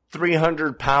a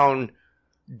 300-pound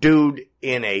dude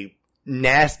in a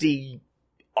nasty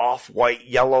off-white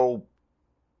yellow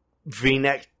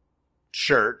V-neck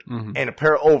shirt and a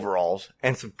pair of overalls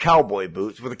and some cowboy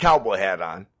boots with a cowboy hat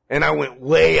on. And I went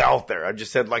way out there. I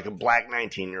just said like a black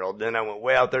 19-year-old. Then I went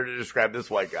way out there to describe this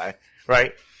white guy,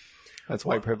 right? That's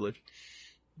white privilege.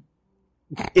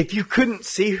 If you couldn't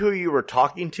see who you were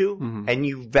talking to and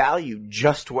you valued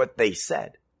just what they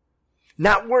said,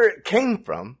 not where it came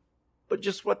from, but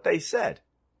just what they said.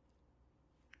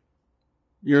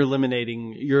 You're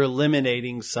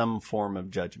eliminating some form of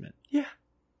judgment. Yeah.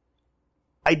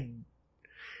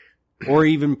 Or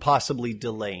even possibly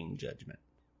delaying judgment.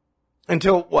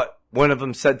 Until what? One of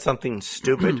them said something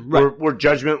stupid where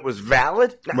judgment was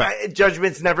valid? Right.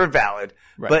 Judgment's never valid.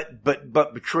 Right.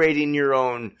 But creating your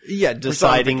own. Yeah,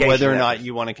 deciding whether or not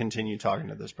you want to continue talking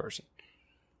to this person.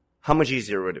 How much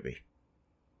easier would it be?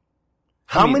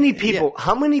 How many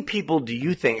people do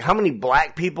you think, how many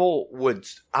black,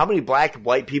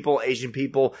 white people, Asian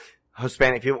people,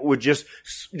 Hispanic people would just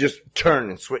turn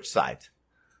and switch sides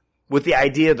with the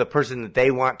idea of the person that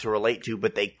they want to relate to,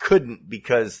 but they couldn't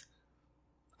because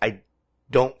I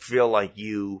don't feel like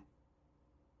you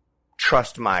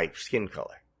trust my skin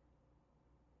color.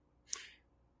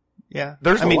 Yeah.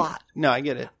 There's a lot. No, I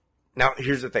get it. Now,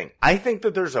 here's the thing. I think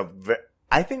there's a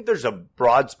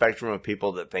broad spectrum of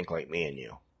people that think like me and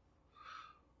you.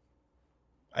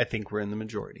 I think we're in the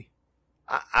majority.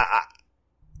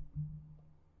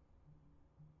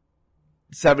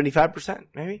 75%,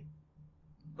 maybe?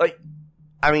 Like,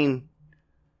 I mean,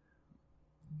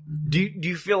 do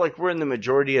you feel like we're in the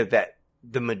majority of that?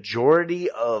 The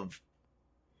majority of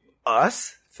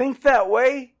us think that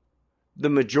way? The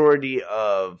majority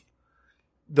of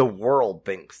the world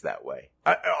thinks that way?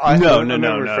 No.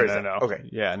 Okay.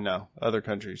 Yeah, no. Other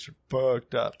countries are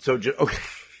fucked up. So, okay.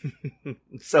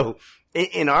 So,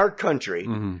 in our country,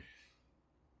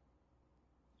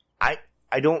 I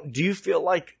don't, do you feel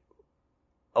like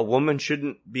a woman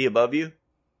shouldn't be above you?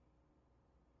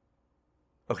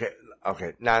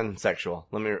 Okay, non-sexual.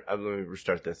 Let me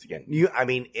restart this again.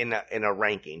 In a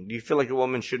ranking, do you feel like a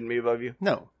woman shouldn't be above you?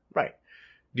 No. Right.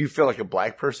 Do you feel like a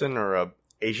black person or a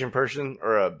Asian person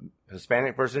or a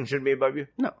Hispanic person shouldn't be above you?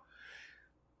 No.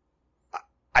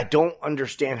 I don't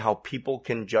understand how people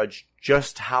can judge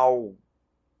just how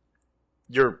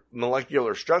your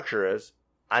molecular structure is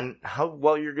on how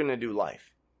well you're going to do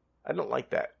life. I don't like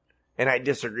that. And I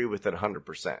disagree with it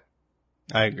 100%.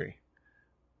 I agree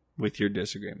with your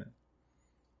disagreement.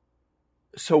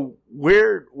 So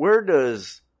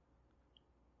where's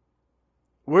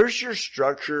your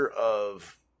structure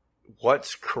of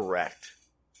what's correct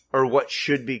or what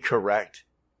should be correct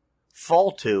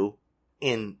fall to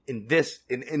in this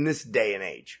day and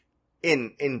age?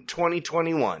 In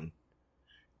 2021,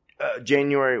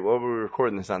 January, well, we're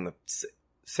recording this on the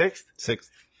 6th? 6th.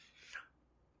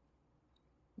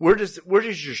 Where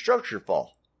does your structure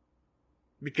fall?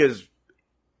 Because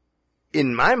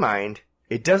in my mind,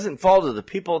 it doesn't fall to the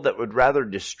people that would rather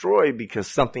destroy because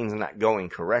something's not going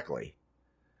correctly.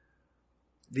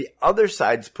 The other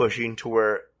side's pushing to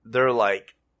where they're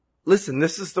like, listen,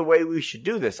 this is the way we should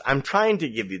do this. I'm trying to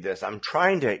give you this. I'm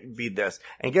trying to be this.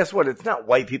 And guess what? It's not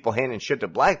white people handing shit to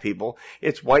black people.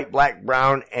 It's white, black,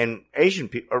 brown, and Asian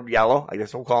people, or yellow. I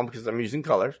guess I'll call them because I'm using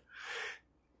colors.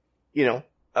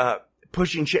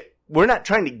 Pushing shit. We're not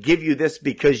trying to give you this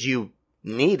because you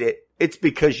need it. It's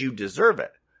because you deserve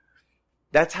it.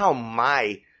 That's how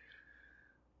my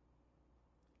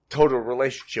total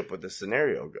relationship with the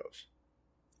scenario goes.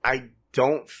 I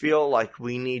don't feel like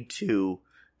we need to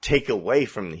take away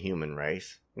from the human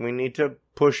race. We need to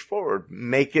push forward,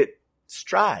 make it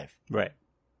strive. Right.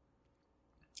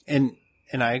 And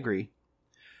I agree.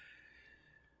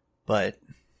 But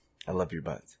I love your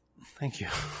butts. Thank you.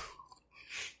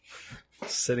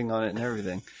 Sitting on it and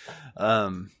everything. I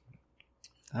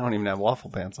don't even have waffle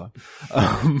pants on.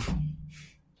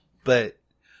 But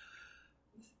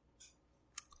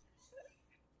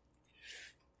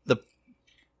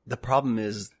the problem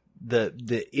is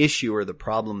the issue or the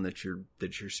problem that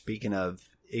you're speaking of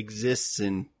exists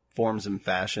in forms and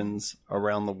fashions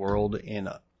around the world in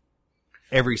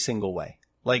every single way.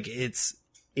 Like it's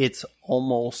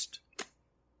almost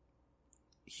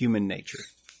human nature.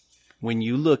 When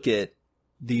you look at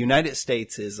the United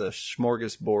States is a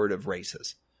smorgasbord of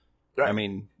races. Right. I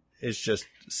mean, it's just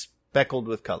speckled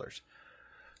with colors.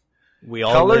 We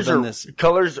all live in this.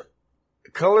 Colors are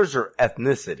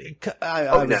ethnicity.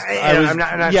 I'm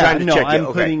not trying to check you.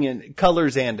 I'm putting in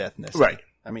colors and ethnicity. Right.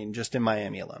 I mean, just in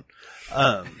Miami alone.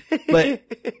 But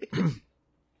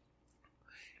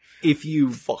if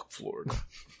you fuck Florida.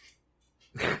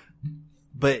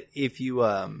 But if you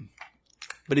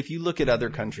look at other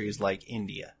countries like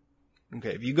India,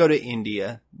 okay, if you go to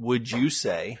India, would you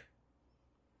say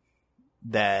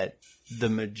that the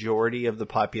majority of the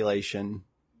population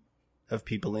of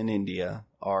people in India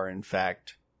are in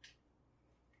fact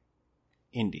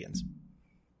Indians?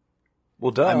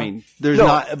 Well, duh. I mean, there's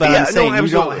not, but I'm saying you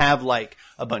absolutely. don't have like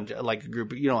a bunch of, like a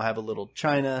group, you don't have a little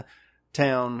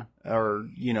Chinatown or,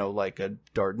 like a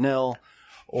Dardanelle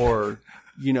or,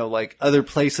 like other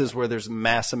places where there's a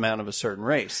mass amount of a certain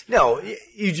race. No,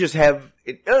 you just have,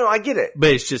 no, I get it. But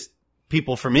it's just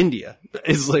people from India.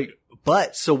 It's like,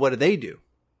 but so what do?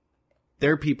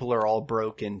 Their people are all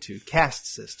broke into caste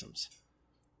systems.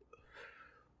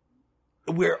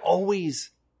 We're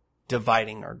always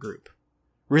dividing our group.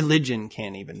 Religion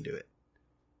can't even do it.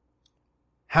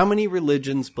 How many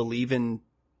religions believe in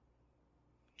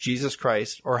Jesus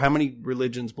Christ, or how many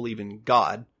religions believe in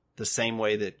God the same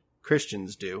way that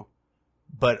Christians do,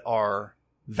 but are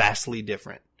vastly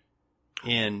different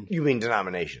in... You mean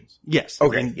denominations? Yes.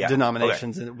 Okay. In Yeah.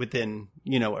 denominations Okay. within,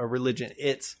 a religion.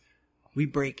 We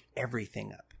break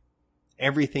everything up.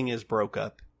 Everything is broke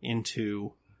up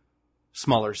into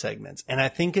smaller segments. And I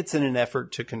think it's in an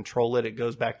effort to control it. It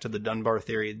goes back to the Dunbar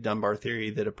theory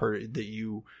that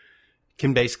you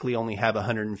can basically only have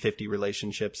 150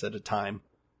 relationships at a time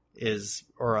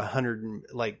or 100,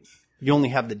 you only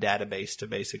have the database to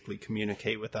basically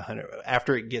communicate with 100.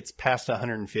 After it gets past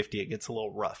 150, it gets a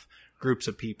little rough. Groups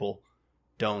of people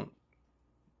don't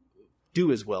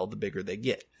do as well the bigger they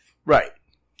get. Right.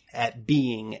 At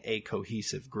being a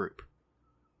cohesive group.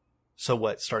 So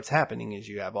what starts happening is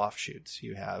you have offshoots.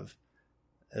 You have,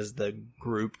 as the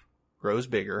group grows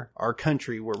bigger, our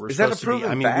country where we're supposed to be.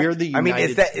 I mean, fact? we're the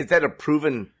United States. Is that a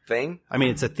proven thing? I mean,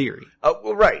 it's a theory. Oh,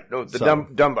 well, right. No, the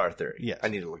Dunbar theory. Yes. I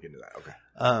need to look into that. Okay.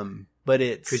 But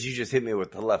it's because you just hit me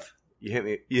with the left. You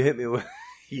hit me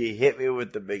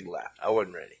with the big left. I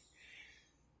wasn't ready.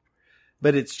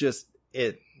 But it's just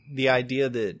the idea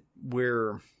that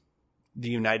we're the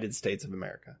United States of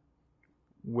America.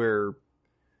 We're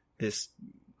this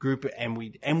group, and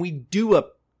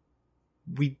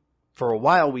for a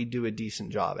while we do a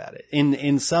decent job at it. In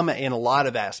a lot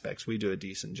of aspects we do a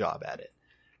decent job at it.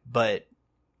 But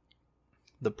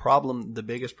the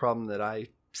biggest problem that I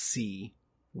see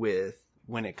with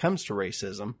when it comes to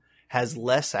racism has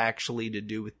less actually to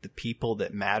do with the people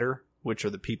that matter, which are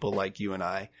the people like you and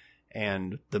I,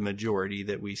 and the majority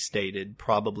that we stated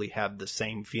probably have the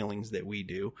same feelings that we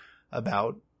do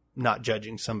about not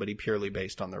judging somebody purely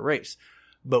based on their race.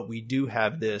 But we do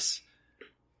have this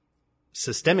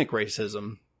systemic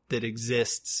racism that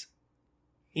exists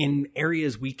in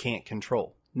areas we can't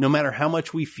control. No matter how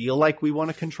much we feel like we want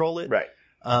to control it. Right.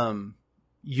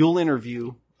 You'll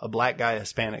interview a black guy, a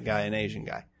Hispanic guy, an Asian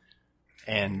guy.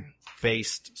 And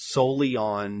based solely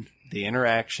on the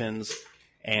interactions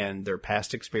and their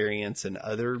past experience and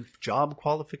other job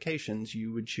qualifications,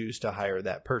 you would choose to hire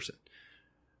that person.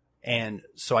 And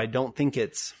so I don't think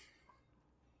it's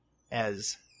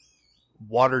as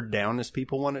watered down as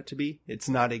people want it to be. It's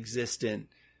not existent.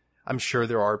 I'm sure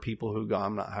there are people who go,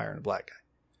 I'm not hiring a black guy.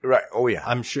 Right. Oh yeah.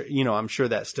 I'm sure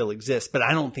that still exists, but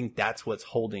I don't think that's what's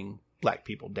holding black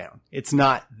people down. It's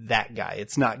not that guy.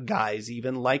 It's not guys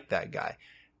even like that guy,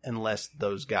 unless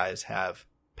those guys have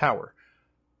power.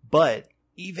 But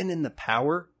even in the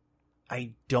power,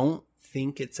 I don't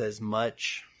think it's as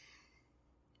much,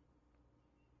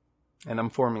 and I'm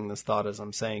forming this thought as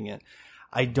I'm saying it,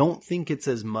 I don't think it's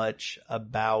as much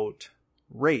about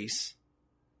race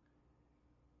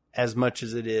as much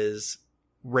as it is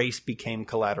race became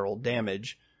collateral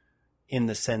damage, in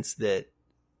the sense that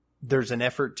there's an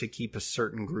effort to keep a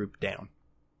certain group down.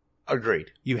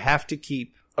 Agreed. You have to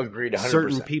keep 100%.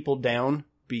 certain people down,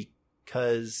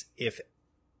 because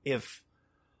if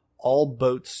all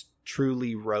boats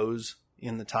truly rose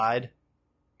in the tide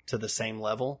to the same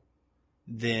level,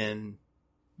 then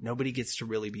nobody gets to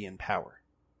really be in power.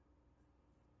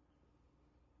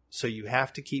 So you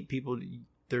have to keep people.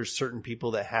 There's certain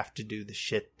people that have to do the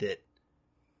shit that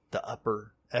the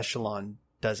upper echelon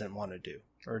doesn't want to do,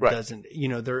 or right. doesn't.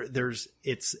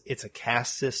 It's a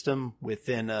caste system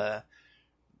within a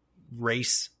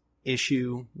race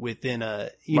issue within a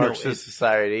Marxist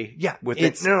society. Yeah,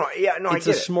 it's a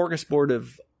smorgasbord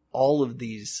of all of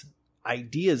these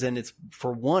ideas, and it's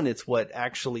what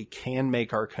actually can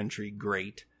make our country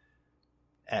great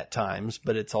at times,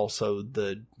 but it's also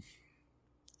the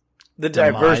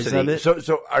diversity of it.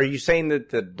 So are you saying that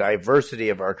the diversity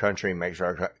of our country makes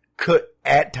our could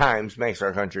at times makes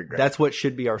our country great. That's what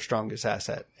should be our strongest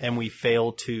asset. And we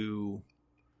fail to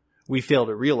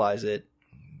realize it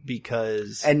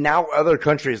because. And now other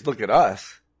countries look at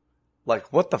us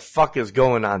like, what the fuck is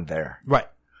going on there? Right.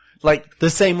 Like the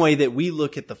same way that we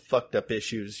look at the fucked up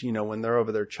issues, you know, when they're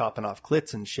over there chopping off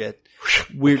clits and shit.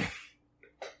 We're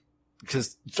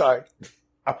just sorry.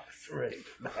 I was ready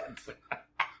for that.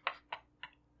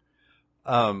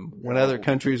 When other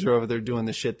countries are over there doing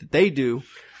the shit that they do,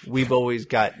 we've always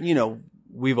got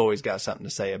something to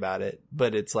say about it.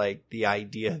 But it's like the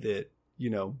idea that,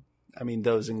 you know, I mean,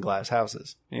 those in glass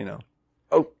houses, you know.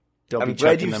 Oh, don't I'm be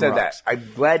glad chucking you them said rocks. that.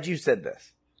 I'm glad you said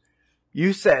this.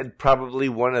 You said probably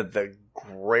one of the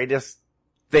greatest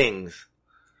things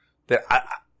that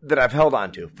I've held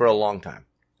on to for a long time.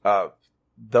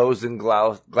 Those in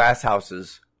glass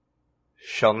houses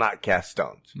shall not cast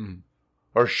stones. Mm-hmm.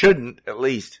 Or shouldn't, at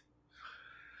least.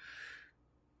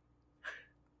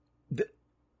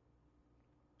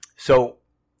 So,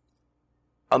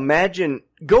 imagine,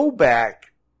 go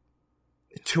back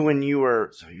to when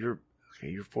you're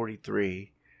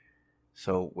 43.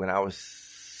 So, when I was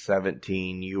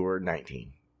 17, you were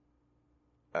 19.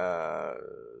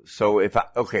 So if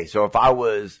I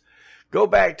was, go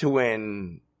back to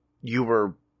when you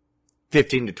were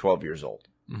 15 to 12 years old.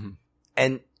 Mm-hmm.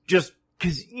 And just,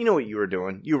 cause you know what you were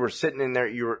doing. You were sitting in there,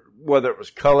 whether it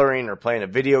was coloring or playing a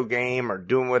video game or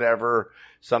doing whatever,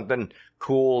 something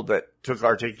cool that took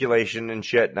articulation and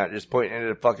shit, not just pointing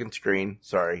at a fucking screen.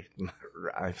 Sorry.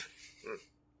 I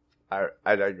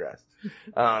digress.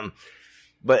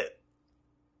 But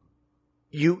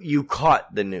you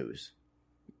caught the news.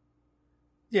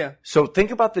 Yeah. So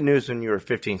think about the news when you were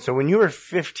 15. So when you were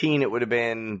 15, it would have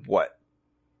been what?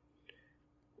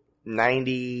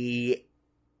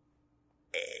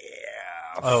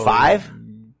 95?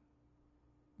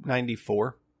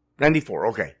 94. 94.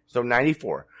 Okay. So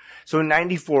 94. So in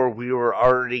 94, we were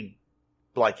already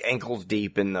like ankles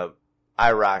deep in the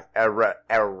Iraq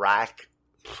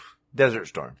Desert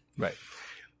Storm. Right.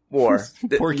 War.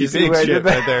 Porky Pig shit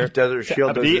right there. Desert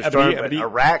Shield, Desert Storm, but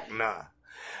Iraq, nah.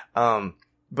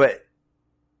 But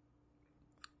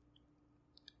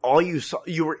all you saw,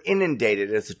 you were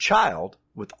inundated as a child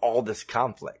with all this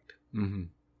conflict. Mm-hmm.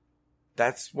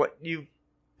 That's what you've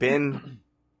been.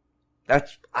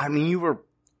 You were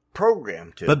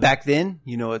programmed to. But back then,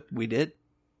 you know what we did?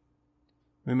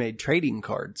 We made trading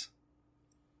cards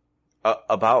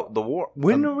about the war.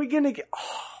 When are we gonna get?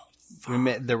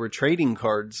 Oh, there were trading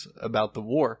cards about the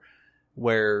war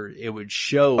where it would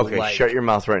show. Okay, shut your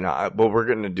mouth right now. But we're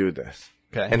gonna do this.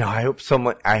 Okay. And I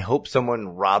hope someone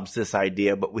robs this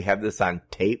idea, but we have this on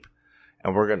tape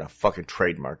and we're going to fucking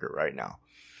trademark it right now.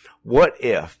 What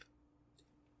if,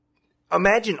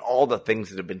 imagine all the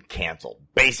things that have been canceled.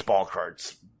 Baseball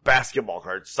cards, basketball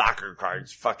cards, soccer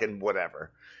cards, fucking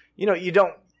whatever. You know,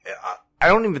 I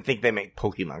don't even think they make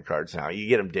Pokemon cards now. You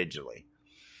get them digitally.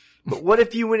 But what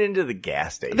if you went into the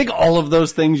gas station? I think all of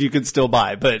those things you could still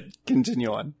buy, but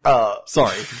continue on.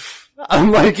 Sorry.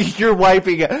 I'm like, you're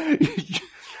wiping it.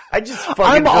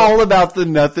 I'm all about the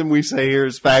nothing we say here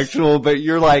is factual, but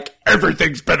you're like,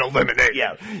 everything's been eliminated.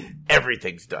 Yeah,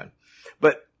 everything's done.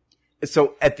 But,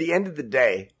 so at the end of the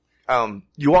day,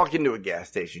 you walk into a gas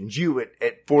station. You at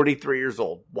 43 years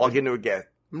old, walk into a gas.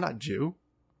 I'm not Jew.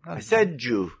 I said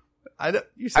Jew.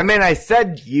 I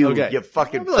said you, okay. You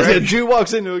fucking like a Jew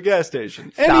walks into a gas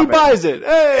station and he buys it.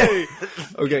 Hey!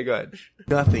 Okay, go ahead.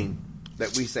 Nothing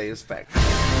that we say is fact.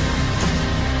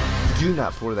 Do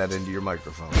not pour that into your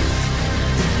microphone.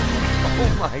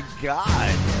 Oh my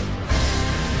God.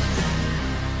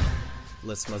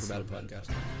 Let's Smoke About It podcast.